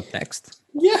 That's up next.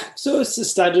 Yeah, so it's a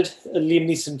standard Liam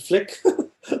Neeson flick.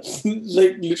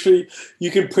 Like literally,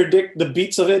 you can predict the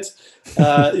beats of it.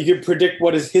 You can predict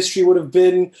what his history would have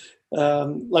been.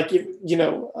 Like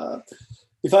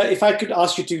if I could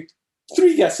ask you to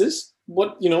three guesses,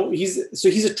 what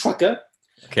he's a trucker.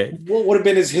 Okay. What would have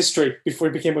been his history before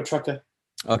he became a trucker?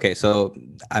 Okay, so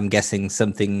I'm guessing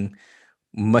something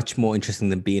much more interesting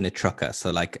than being a trucker.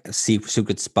 So like a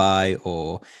secret spy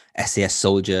or SAS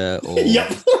soldier or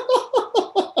Yep.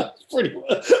 pretty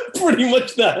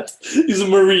much that. He's a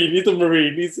marine.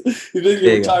 He's basically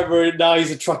a retired marine. Now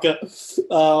he's a trucker. Okay,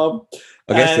 so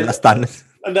that's done.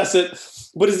 And that's it.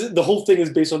 But the whole thing is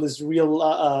based on this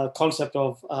real concept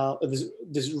of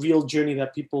this real journey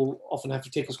that people often have to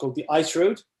take. It's called the Ice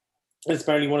Road. And it's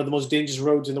apparently one of the most dangerous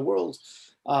roads in the world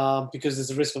because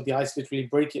there's a risk of the ice literally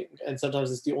breaking, and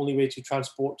sometimes it's the only way to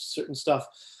transport certain stuff.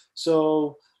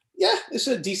 So yeah, it's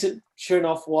a decent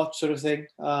Chernoff watch sort of thing,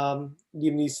 Liam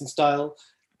Neeson style.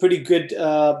 Pretty good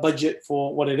budget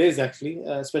for what it is, actually,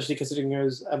 especially considering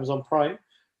there's Amazon Prime.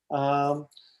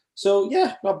 So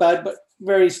yeah, not bad, but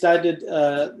very standard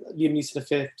Liam Neeson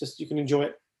affair. Just you can enjoy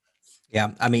it.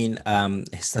 Yeah, I mean,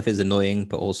 his stuff is annoying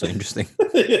but also interesting.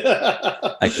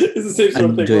 Yeah. Like It's the same sort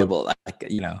of thing. enjoyable. Like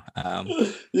You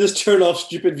just turn off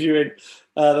stupid viewing.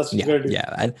 That's what you're gonna do.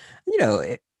 Yeah, and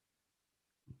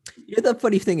the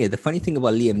funny thing is, the funny thing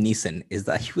about Liam Neeson is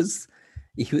that I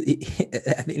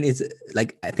mean,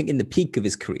 I think in the peak of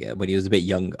his career when he was a bit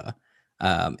younger,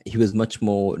 he was much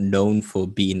more known for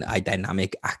being a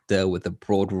dynamic actor with a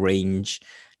broad range,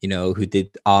 who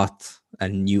did art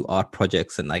and new art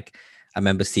projects. And like, I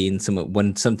remember seeing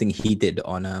something he did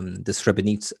on the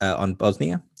Srebrenica on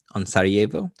Bosnia, on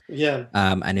Sarajevo. Yeah.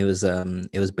 And it was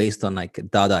based on like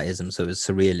Dadaism, so it was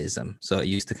surrealism. So it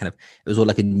used to it was all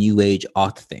like a new age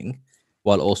art thing,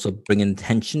 while also bringing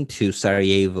attention to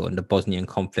Sarajevo and the Bosnian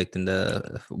conflict and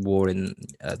the war in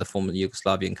the former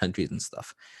Yugoslavian countries and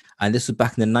stuff. And this was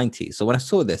back in the 90s. So when I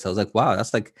saw this, I was like, wow,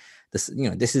 that's like this,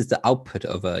 this is the output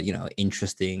of a,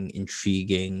 interesting,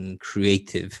 intriguing,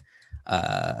 creative,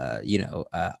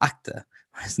 actor.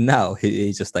 Whereas now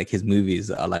he's just like, his movies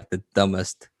are like the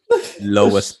dumbest,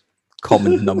 lowest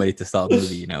common denominator to start the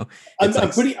movie. You know, it's I'm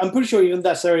like pretty sure even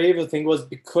that Sarajevo thing was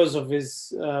because of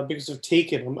his because of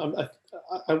Taken.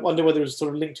 I wonder whether it's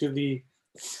sort of linked to the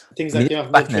things I mean, that this came was out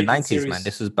from the back in the Taken nineties, man. series.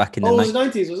 This was back in the Oh, was it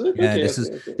 90s. 90s? Was it? Yeah, Okay, this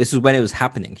okay, is okay. this was when it was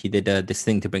happening. He did this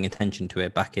thing to bring attention to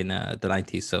it back in the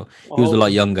 90s. So he was a Oh,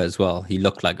 lot younger as well. He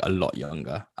looked like a lot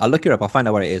younger. I'll look it up. I'll find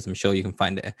out where it is. I'm sure you can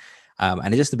find it. And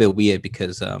it's just a bit weird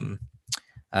because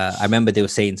I remember they were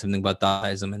saying something about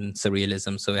Dadaism and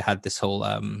surrealism. So it had this whole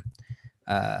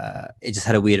it just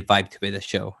had a weird vibe to it. The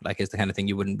show, like, it's the kind of thing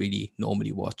you wouldn't really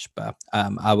normally watch. But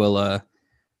I will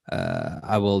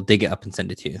dig it up and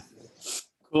send it to you.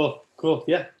 cool.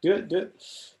 Yeah, do it.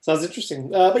 Sounds interesting.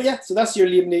 But yeah, so that's your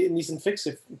Liam Neeson fix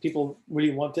if people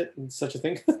really want it and such a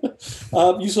thing.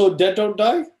 You saw Dead Don't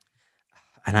Die?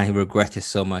 And I regret it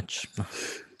so much.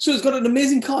 So it's got an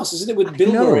amazing cast, isn't it? With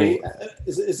Bill know. Murray.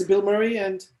 Is it Bill Murray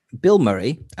and Bill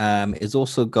Murray is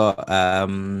also got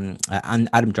and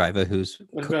Adam Driver, who's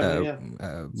yeah.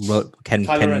 wrote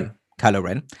Kylo Ren. Kylo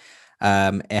Ren.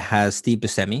 It has Steve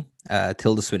Buscemi,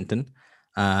 Tilda Swinton,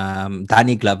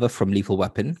 Danny Glover from Lethal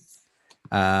Weapon.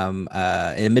 In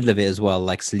the middle of it as well,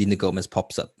 like Selena Gomez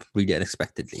pops up really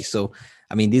unexpectedly. So,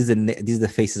 I mean, these are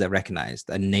the faces I recognized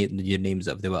and your names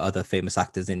of. There were other famous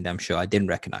actors in them. Sure, I didn't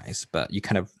recognize, but you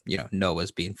kind of know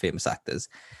as being famous actors.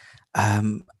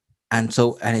 And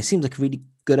it seems like a really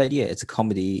good idea. It's a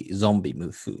comedy zombie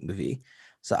movie.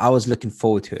 So I was looking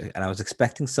forward to it, and I was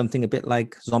expecting something a bit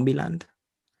like Zombieland.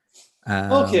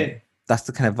 Okay. That's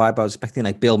the kind of vibe I was expecting,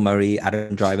 like Bill Murray,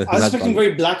 Adam Driver. I was expecting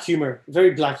very black humor.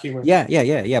 Very black humor.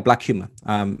 Yeah, black humor.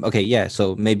 Okay, yeah,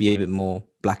 so maybe a bit more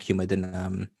black humor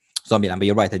than Zombieland, but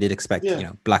you're right. I did expect,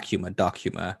 black humor, dark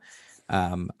humor,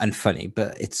 and funny,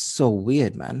 but it's so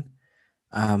weird, man.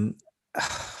 I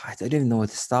don't even know where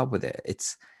to start with it.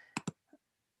 It's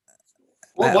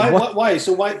why?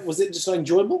 So why was it just not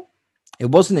enjoyable? It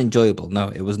wasn't enjoyable. No,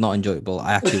 it was not enjoyable.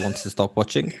 I actually wanted to stop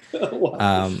watching.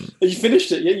 You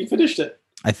finished it? Yeah, you finished it.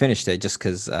 I finished it just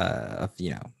because I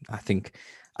think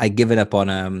I'd given up on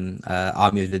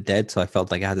Army of the Dead, so I felt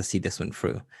like I had to see this one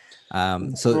through.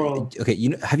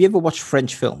 Okay, have you ever watched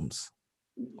French films,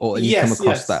 or you come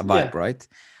across that vibe, right?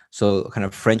 So kind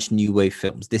of French New Wave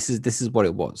films. This is what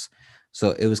it was.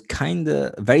 So it was kind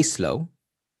of very slow.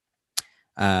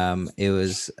 It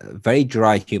was very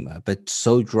dry humor, but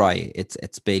so dry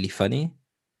it's barely funny.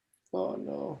 Oh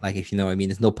no! Like, if you know what I mean,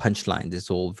 there's no punchline.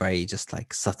 It's all very just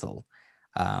like subtle.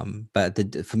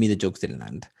 But for me, the jokes didn't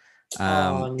land.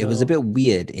 No. It was a bit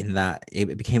weird in that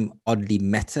it became oddly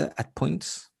meta at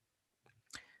points.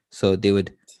 So they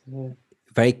would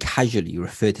very casually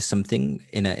refer to something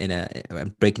in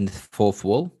a breaking the fourth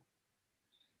wall.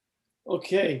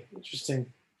 Okay, interesting.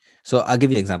 So I'll give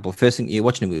you an example. First thing, you're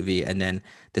watching a movie, and then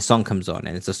the song comes on,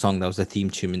 and it's a song that was the theme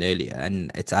tune earlier,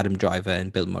 and it's Adam Driver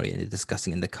and Bill Murray, and they're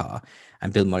discussing in the car.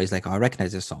 And Bill Murray's like, "Oh, I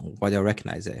recognize this song. Why do I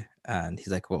recognize it?" And he's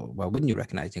like, "Well, why wouldn't you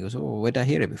recognize it?" He goes, "Oh, where did I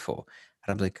hear it before?"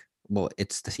 And I'm like, "Well,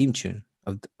 it's the theme tune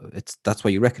of that's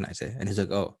why you recognize it." And he's like,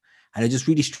 "Oh," and it's just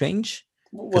really strange.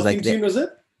 What theme tune was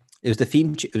it? It was the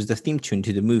theme. It was the theme tune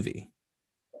to the movie.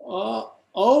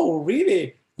 Oh,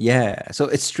 really? Yeah. So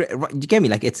it's you get me?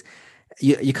 Like, it's.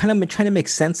 You're kind of trying to make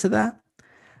sense of that.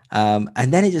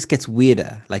 And then it just gets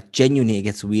weirder, like genuinely it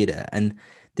gets weirder. And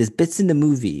there's bits in the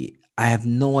movie, I have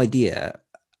no idea.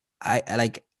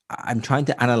 I'm trying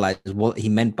to analyze what he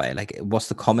meant by it. Like, what's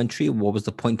the commentary? What was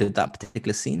the point of that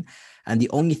particular scene? And the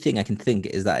only thing I can think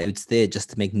is that it's there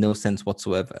just to make no sense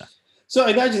whatsoever. So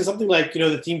I imagine something like,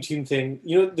 the theme tune thing,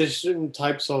 there's certain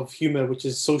types of humor, which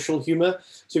is social humor.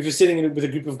 So if you're sitting with a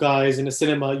group of guys in a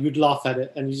cinema, you'd laugh at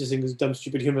it and you just think it's dumb,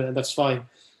 stupid humor, and that's fine.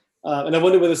 And I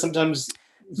wonder whether sometimes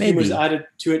humor is added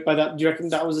to it by that. Do you reckon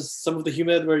that was some of the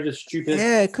humor where just stupid?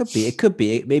 Yeah, it could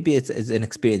be. Maybe it's an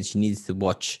experience you need to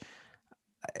watch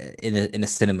in a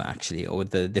cinema, actually, or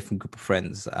with a different group of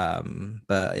friends.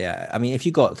 But yeah, I mean, if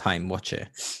you got time, watch it.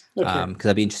 Because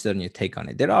I'd be interested in your take on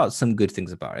it. There are some good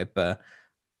things about it, but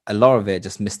a lot of it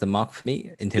just missed the mark for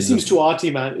me. It seems too arty,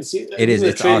 man. It is.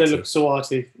 The trailer arty. looks so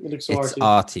arty. It looks so arty. It's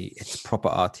arty. It's proper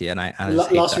arty, and I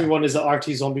last one is an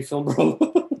arty zombie film, bro.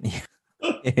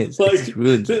 It is. Like, it's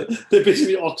ruined. They're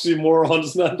basically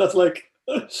oxymorons, man. That's like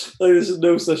there's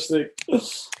no such thing.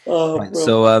 Right.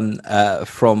 So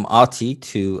from arty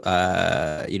to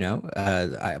I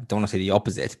don't want to say the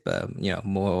opposite, but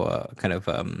more kind of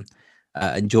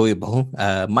enjoyable.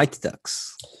 Mighty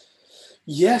Ducks.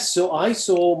 Yes, so I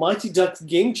saw Mighty Ducks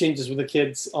Game Changers with the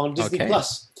kids on Disney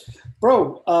Plus.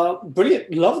 Bro,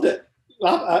 brilliant. Loved it.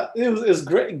 It was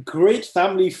great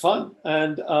family fun,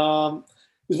 and it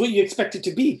was what you expect it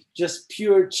to be. Just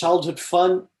pure childhood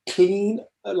fun, clean,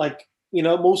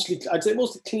 mostly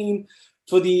clean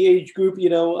for the age group,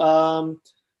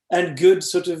 and good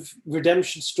sort of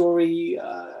redemption story.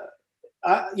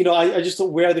 I just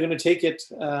thought, where are they going to take it?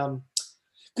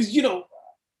 Because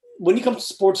when you come to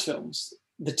sports films,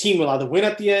 the team will either win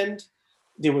at the end,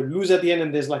 they will lose at the end,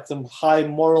 and there's like some high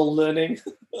moral learning,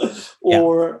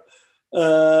 or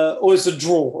it's a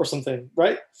draw or something,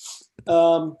 right?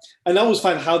 And I always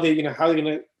find how they're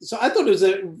gonna. So I thought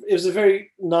it was a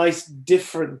very nice,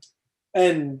 different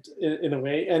end in a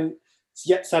way, and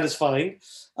yet satisfying.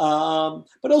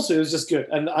 But also it was just good,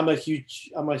 and I'm a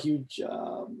huge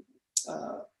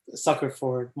sucker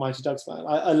for Mighty Ducks, man.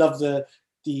 I love the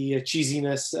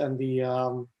cheesiness and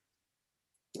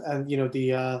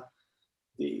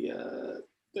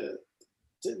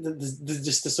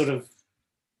just the sort of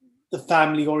the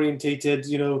family orientated,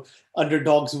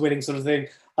 underdogs winning sort of thing.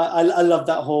 I love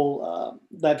that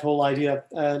whole idea,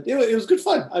 and it was good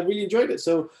fun. I really enjoyed it.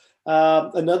 So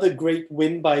another great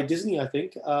win by Disney, I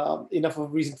think. Enough of a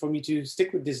reason for me to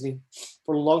stick with Disney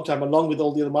for a long time, along with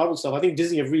all the other Marvel stuff. I think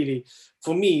Disney have really,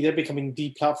 for me, they're becoming the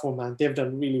platform, man. They've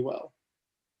done really well.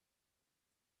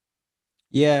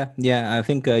 Yeah. I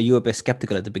think you were a bit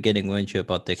skeptical at the beginning, weren't you,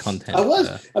 about their content? I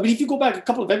was. I mean, if you go back a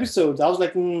couple of episodes, I was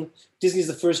like, Disney's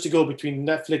the first to go between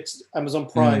Netflix, Amazon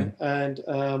Prime, and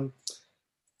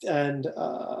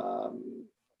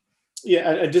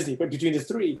Disney, but between the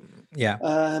three. Yeah.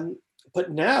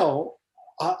 But now,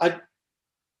 I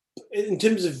in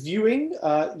terms of viewing,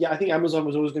 I think Amazon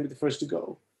was always going to be the first to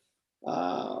go.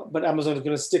 But Amazon is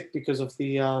going to stick because of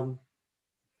the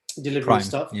delivery Prime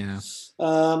stuff. Yeah.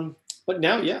 But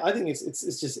now, I think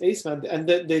it's just ace, man. And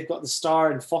they've got the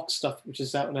Star and Fox stuff, which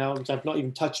is out now, which I've not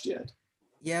even touched yet.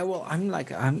 Yeah, well, I'm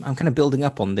kind of building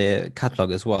up on their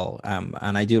catalog as well,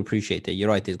 and I do appreciate it. You're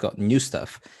right; it's got new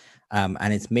stuff,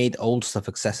 and it's made old stuff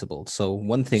accessible. So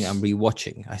one thing I'm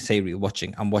watching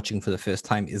for the first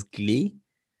time is Glee.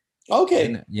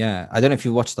 Okay. I don't know if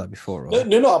you watched that before. Or...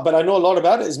 No, but I know a lot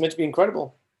about it. It's meant to be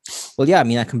incredible. Well, yeah, I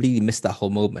mean, I completely missed that whole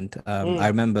moment. I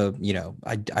remember,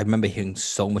 I remember hearing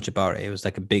so much about it. It was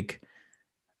like a big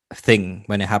thing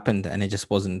when it happened, and it just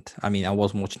wasn't. I mean, I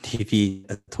wasn't watching TV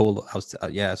at all. So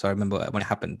I remember when it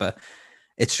happened, but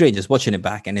it's strange just watching it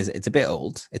back, and it's a bit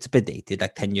old. It's a bit dated,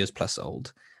 like 10 years plus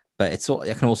old. But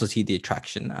I can also see the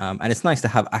attraction, and it's nice to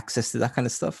have access to that kind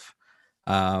of stuff.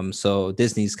 So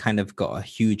Disney's kind of got a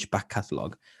huge back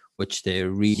catalog, which they're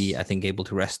really, I think, able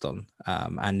to rest on.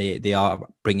 And they are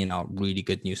bringing out really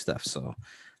good new stuff. So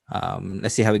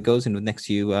let's see how it goes in the next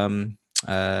few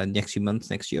months,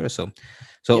 next year or so.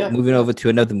 So moving over to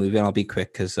another movie, and I'll be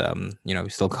quick because we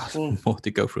still got more to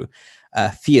go through.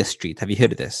 Fear Street. Have you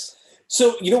heard of this?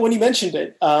 So, when you mentioned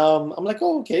it, I'm like,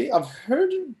 oh, okay. I've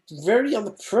heard it very on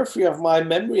the periphery of my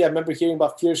memory. I remember hearing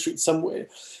about Fear Street somewhere.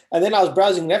 And then I was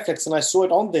browsing Netflix and I saw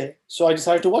it on there. So I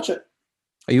decided to watch it.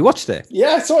 Oh, you watched it?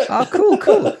 Yeah, I saw it. Oh,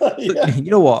 cool. Yeah.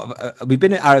 You know what? We've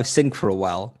been out of sync for a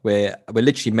while, where we're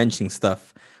literally mentioning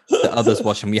stuff that others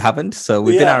watch and we haven't. So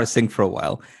we've been out of sync for a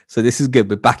while. So this is good.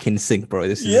 We're back in sync, bro.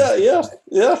 This is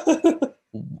yeah.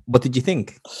 What did you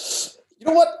think? You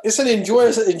know what? It's an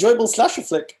enjoyable slasher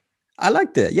flick. I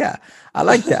liked it. Yeah, I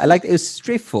liked it. It was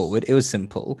straightforward. It was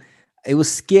simple. It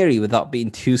was scary without being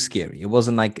too scary. It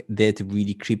wasn't like there to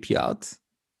really creep you out.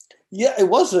 Yeah, it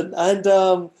wasn't.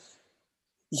 And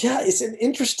it's an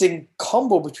interesting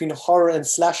combo between horror and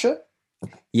slasher.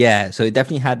 Yeah, so it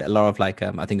definitely had a lot of like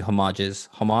I think homages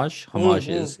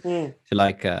to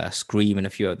like Scream and a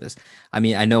few others. I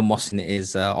mean, I know Mohsin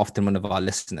is often one of our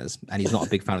listeners, and he's not a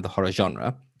big fan of the horror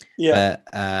genre. Yeah,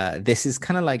 but this is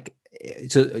kind of like,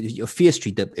 so your Fear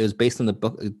Street. It was based on the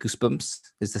book Goosebumps.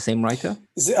 Is the same writer?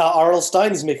 Is it, R.L.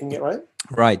 Stein is making it, right?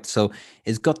 Right. So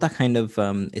it's got that kind of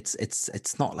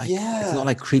it's not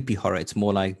like creepy horror. It's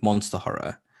more like monster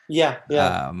horror. Yeah.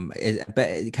 But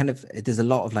there's a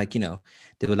lot of like,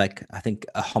 they were like, I think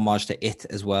a homage to It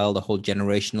as well, the whole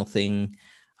generational thing.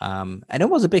 And it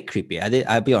was a bit creepy.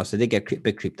 I'll be honest, I did get a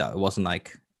bit creeped out. It wasn't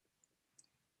like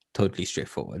totally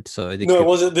straightforward. So it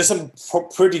wasn't. There's some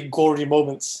pretty gory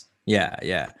moments.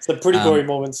 Yeah. Some pretty gory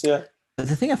moments, yeah. But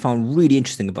the thing I found really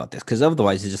interesting about this, because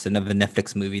otherwise it's just another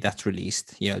Netflix movie that's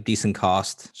released, decent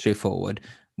cast, straightforward,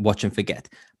 watch and forget.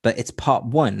 But it's part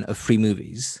one of 3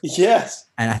 movies. Yes.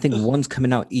 And I think one's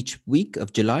coming out each week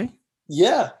of July.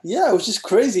 Yeah, which is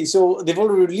crazy. So they've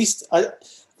already released,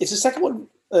 if the second one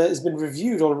has been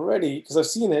reviewed already, because I've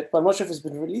seen it, but I'm not sure if it's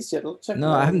been released yet.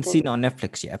 No, I haven't seen it on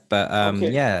Netflix yet. But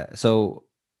so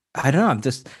I don't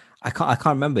know. I can't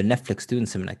remember Netflix doing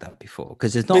something like that before,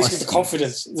 because it's not basically the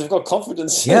confidence. They've got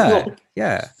confidence. Yeah.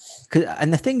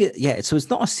 And the thing is, so it's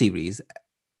not a series.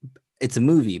 It's a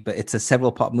movie, but it's a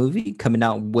several part movie coming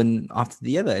out one after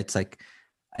the other. It's like,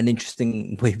 an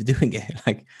interesting way of doing it.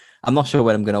 Like, I'm not sure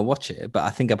when I'm gonna watch it, but I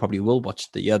think I probably will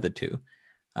watch the other two.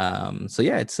 So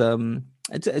yeah, it's a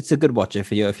good watch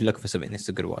if you're looking for something. It's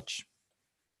a good watch.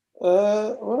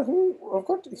 Well, I've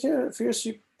got here Fierce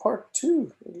Part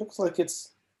 2. It looks like it's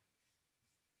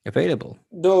Available.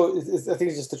 no. I think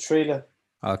it's just a trailer.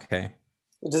 Okay.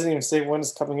 It doesn't even say when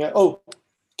it's coming out. Oh,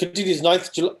 continues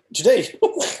 9th July today.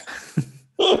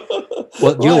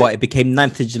 Well, you know what? It became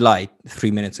 9th of July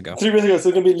 3 minutes ago. 3 minutes ago, so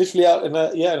it's gonna be literally out in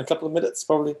a couple of minutes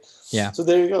probably. Yeah. So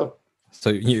there you go.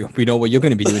 So we know what you're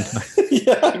going to be doing tonight.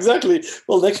 Yeah, exactly.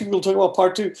 Well, next week we'll talk about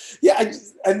Part 2. Yeah,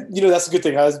 and that's a good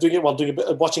thing. I was doing it while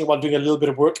watching it while doing a little bit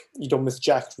of work. You don't miss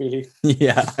jack, really.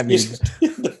 Yeah, I mean,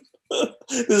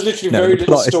 there's literally very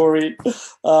little story,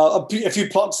 a few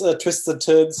plots, twists and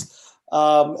turns,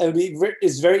 and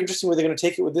it's very interesting where they're going to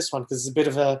take it with this one because it's a bit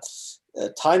of a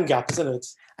time gap, isn't it?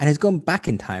 And it's gone back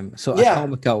in time, so I can't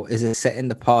work out, is it set in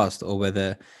the past or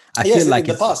whether I feel like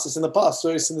in the past. It's in the past, so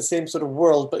it's in the same sort of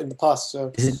world, but in the past.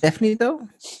 So is it definitely though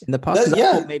in the past?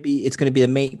 I thought maybe it's going to be the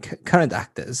main current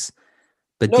actors.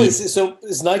 But no, it's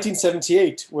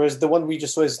 1978, whereas the one we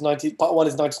just saw is part 1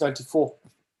 is 1994.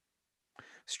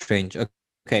 Strange.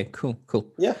 Okay, cool.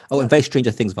 Yeah. Oh, and very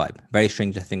Stranger Things vibe. Very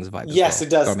Stranger Things vibe. Yes, it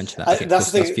does. That. Okay,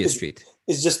 that's the thing. Fear Street.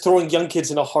 It's just throwing young kids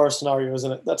in a horror scenario,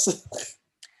 isn't it? That's.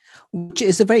 Which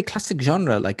is a very classic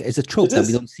genre. Like, it's a trope that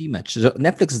we don't see much. So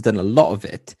Netflix has done a lot of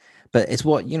it, but it's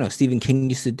what Stephen King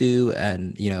used to do,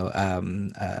 and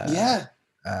I'm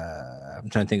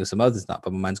trying to think of some others now,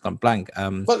 but my mind's gone blank.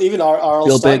 Well, even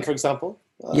R.L. Stine, for example.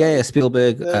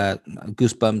 Spielberg,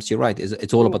 Goosebumps. You're right.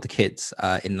 It's all about the kids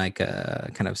in like a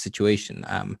kind of situation.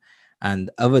 And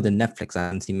other than Netflix, I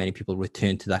haven't seen many people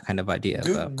return to that kind of idea.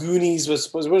 Goonies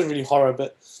was really horror,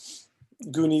 but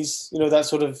Goonies, that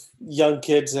sort of young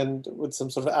kids and with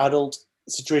some sort of adult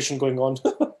situation going on.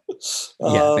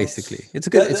 Yeah, basically, it's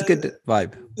a good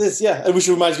vibe. Which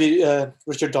reminds me,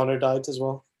 Richard Donner died as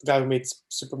well. The guy who made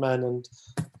Superman, and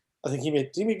I think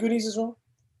did he make Goonies as well?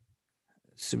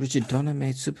 So Richard Donner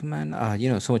made Superman. You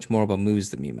know so much more about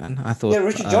movies than me, man. I thought. Yeah,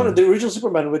 Richard Donner, the original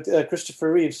Superman with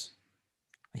Christopher Reeves.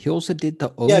 He also did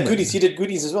the Omen. Yeah, Goonies. He did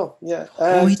Goonies as well. Yeah.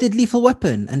 He did Lethal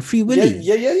Weapon and Free Willy.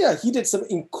 Yeah. He did some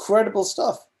incredible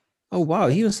stuff. Oh wow,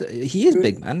 he is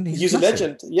big, man. He's a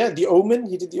legend. Yeah, The Omen.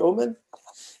 He did The Omen.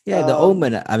 Yeah, The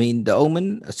Omen. I mean, The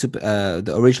Omen,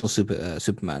 the original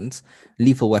Superman's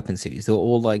Lethal Weapon series. They were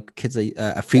all like kids.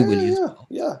 Free Willy.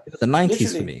 Yeah. The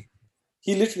 90s for me.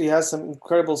 He literally has some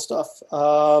incredible stuff.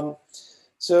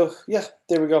 So yeah,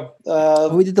 there we go.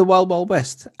 We did the Wild Wild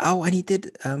West. Oh, and he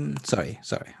did. Sorry,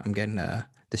 I'm getting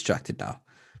distracted now.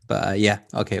 But yeah,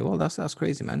 okay. Well, that's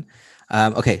crazy, man.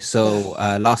 Okay, so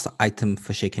last item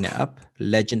for shaking it up: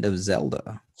 Legend of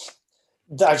Zelda.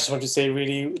 I just want to say,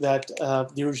 really, that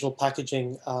the original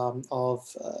packaging of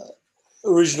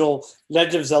original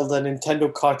Legend of Zelda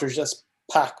Nintendo cartridge just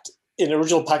packed in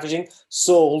original packaging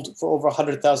sold for over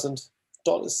 $100,000.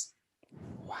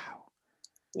 Wow.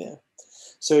 Yeah.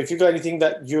 So if you got anything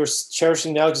that you're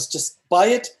cherishing now, just buy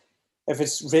it. If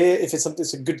it's rare, if it's something,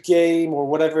 it's a good game or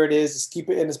whatever it is, just keep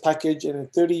it in its package. And in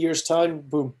 30 years' time,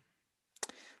 boom.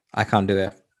 I can't do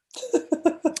it.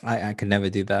 I could never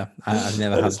do that. I've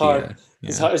never had. It's hard.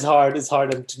 It's hard. It's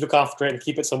hard to look after it and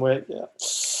keep it somewhere. Yeah.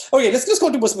 Okay, let's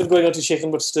go to what's been going on to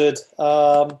Shaken But Stirred.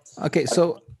 Okay,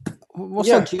 so what's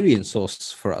Algerian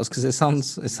sauce for us? Because it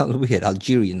sounds weird.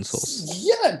 Algerian sauce.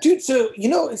 Yeah, dude. So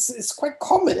it's quite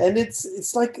common, and it's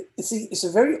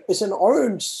an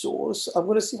orange sauce. I'm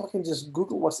gonna see if I can just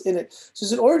Google what's in it. So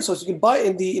it's an orange sauce. You can buy it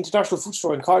in the International Food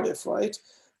Store in Cardiff, right?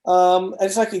 And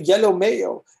it's like a yellow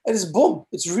mayo, and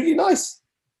it's really nice.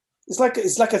 It's like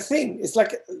a thing. It's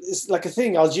like a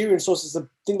thing. Algerian sauce is the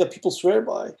thing that people swear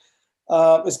by.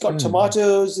 It's got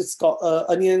tomatoes. It's got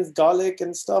onions, garlic,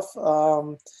 and stuff.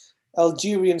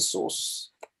 Algerian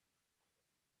sauce.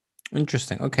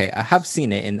 Interesting. Okay, I have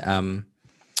seen it in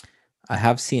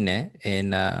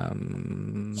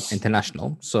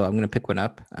international. So I'm gonna pick one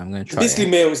up. I'm gonna try. Basically,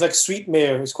 mayo. It's like sweet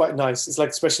mayo. It's quite nice. It's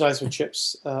like specialized with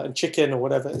chips and chicken or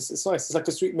whatever. It's nice. It's like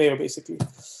a sweet mayo, basically.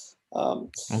 I'm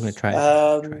gonna try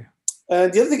it.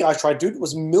 And the other thing I tried, dude,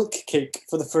 was milk cake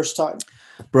for the first time.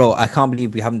 Bro, I can't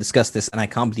believe we haven't discussed this, and I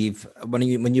can't believe when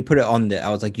you put it on there, I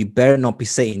was like, you better not be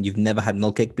saying you've never had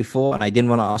milk cake before, and I didn't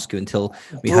want to ask you until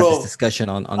we had this discussion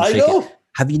on I know.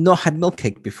 Have you not had milk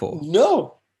cake before?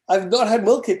 No, I've not had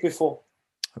milk cake before.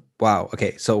 Wow.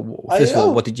 Okay, so first of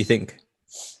all, what did you think?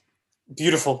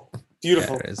 Beautiful.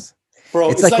 Yeah, it is.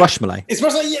 Bro, it's like Rashmalai. It's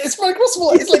like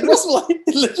Rashmalai. It's like Rashmalai.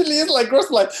 It literally is like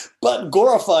Rashmalai, but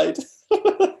glorified.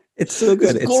 It's so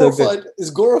good. It's so good.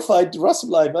 It's glorified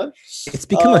Rasmalai, man. It's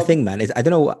become a thing, man. I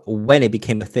don't know when it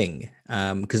became a thing.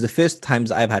 Because the first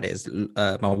times I've had it is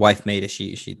my wife made it.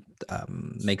 She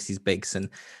makes these bakes, and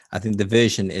I think the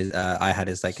version is I had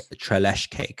is like a trelesh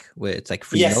cake where it's like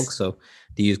free milk, so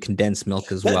they use condensed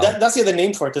milk as well. That's the other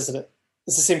name for it, isn't it?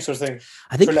 It's the same sort of thing.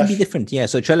 I think it can be different. Yeah.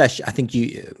 So trelesh, I think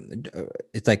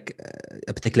it's like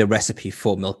a particular recipe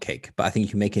for milk cake, but I think you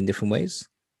can make it in different ways.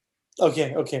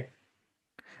 Okay.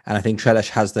 And I think trelesh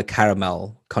has the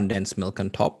caramel condensed milk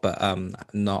on top, but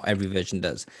not every version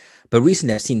does. But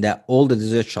recently I've seen that all the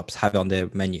dessert shops have it on their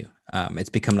menu. It's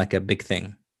become like a big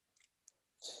thing.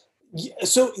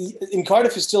 So in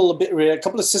Cardiff, it's still a bit rare. A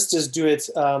couple of sisters do it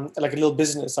like a little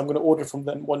business. I'm going to order from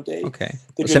them one day. Okay.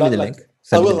 Send me the link.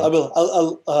 I will.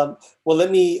 I'll well,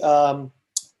 let me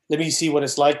see what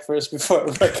it's like first before I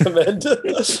recommend.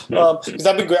 Because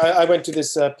that'd be great. I went to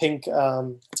this pink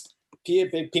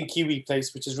kiwi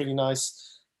place, which is really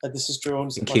nice. The sister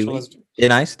owns it. They're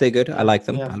nice. They're good. I like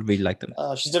them. Yeah. I really like them.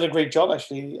 She's done a great job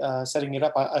actually setting it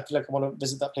up. I feel like I want to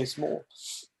visit that place more.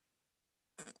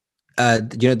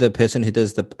 Do you know the person who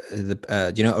does the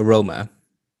do you know Aroma?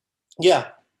 Yeah.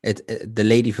 The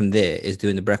lady from there is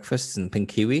doing the breakfasts in Pink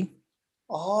Kiwi.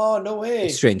 Oh, no way.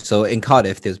 It's strange. So in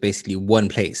Cardiff, there's basically one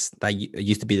place that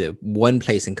used to be the one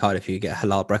place in Cardiff you get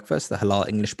halal breakfast, the halal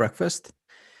English breakfast.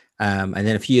 And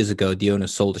then a few years ago, the owner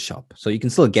sold the shop. So you can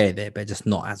still get it there, but just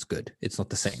not as good. It's not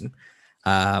the same.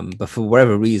 But for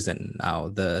whatever reason, now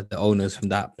the owners from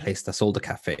that place that sold the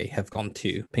cafe have gone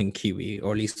to Pink Kiwi,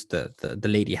 or at least the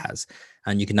lady has.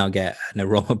 And you can now get an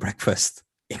Aroma breakfast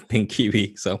in Pink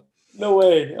Kiwi. So no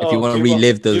way. If you want to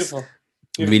relive those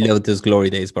relive those glory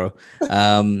days, bro.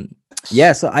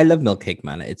 Yeah, so I love milk cake,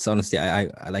 man. It's honestly I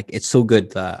like it's so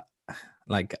good that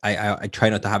like I try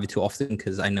not to have it too often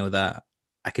because I know that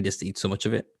I could just eat so much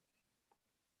of it.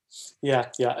 Yeah.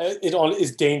 It all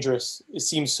is dangerous. It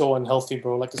seems so unhealthy,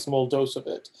 bro. Like a small dose of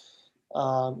it.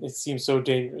 It seems so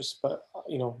dangerous, but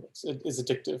you know, it's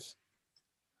addictive.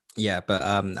 Yeah, but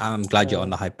I'm glad you're on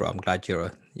the hype, bro. I'm glad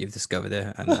you've discovered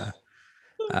it. And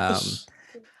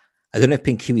I don't know if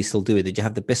Pink Kiwi still do it. Did you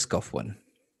have the Biscoff one?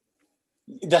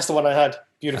 That's the one I had.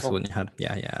 Beautiful. That's the one you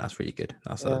had. Yeah, that's really good.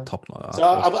 That's a top notch. So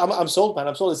I'm sold, man.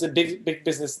 I'm sold. It's a big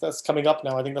business that's coming up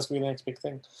now. I think that's going to be the next big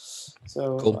thing.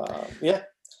 So cool. Yeah,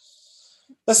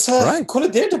 let's call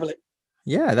it there, Double A.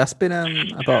 Yeah, that's been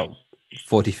about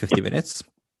 40-50 minutes.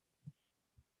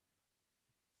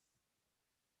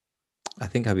 I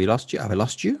think have I lost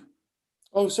you?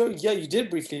 Oh, sorry. Yeah, you did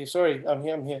briefly. Sorry, I'm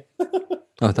here.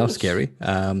 Oh, that was scary.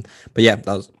 But yeah,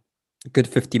 that was a good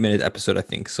 50-minute episode, I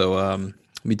think. So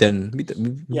we've gone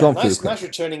through nice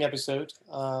returning episode.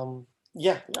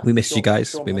 Yeah. We missed you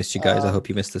guys. We missed you guys. I hope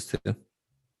you missed us too.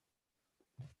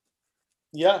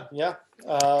 Yeah.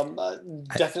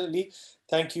 Definitely.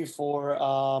 Thank you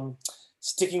for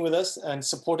sticking with us and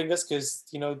supporting us because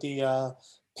you know the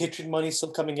Patreon money is still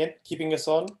coming in, keeping us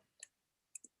on.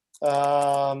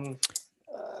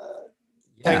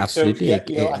 Absolutely.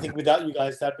 So, I think without you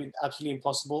guys, that'd be absolutely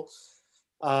impossible.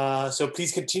 So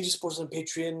please continue to support us on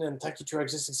Patreon, and thank you to our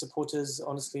existing supporters.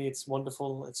 Honestly, it's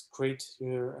wonderful. It's great.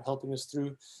 You're helping us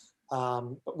through.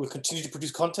 But we'll continue to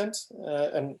produce content,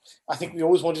 and I think we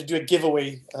always want to do a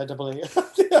giveaway. Double A.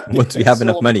 Once we have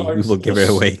enough money, we will give it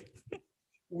away.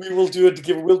 We'll do a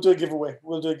giveaway.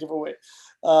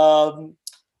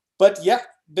 But yeah,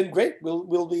 been great.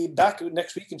 We'll be back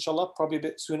next week, inshallah, probably a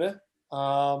bit sooner.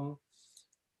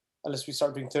 Unless we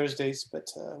start doing Thursdays, but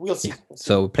we'll see.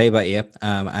 So play by ear.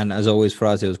 And as always, for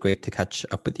us, it was great to catch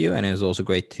up with you, and it was also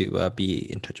great to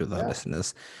be in touch with our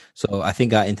listeners. So I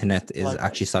think our internet is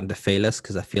actually starting to fail us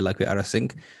because I feel like we're out of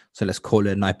sync. So let's call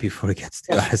it a night before it gets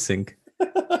too out of sync.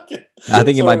 Okay. I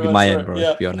think it might be my end, bro.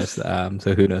 To be honest.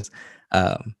 So who knows?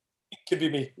 It could be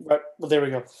me. Right. Well, there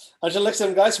we go. Until next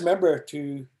time, guys. Remember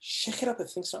to shake it up if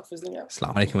things start fizzling out.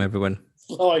 Assalamu alaikum, everyone.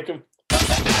 Assalamu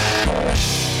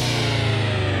alaikum.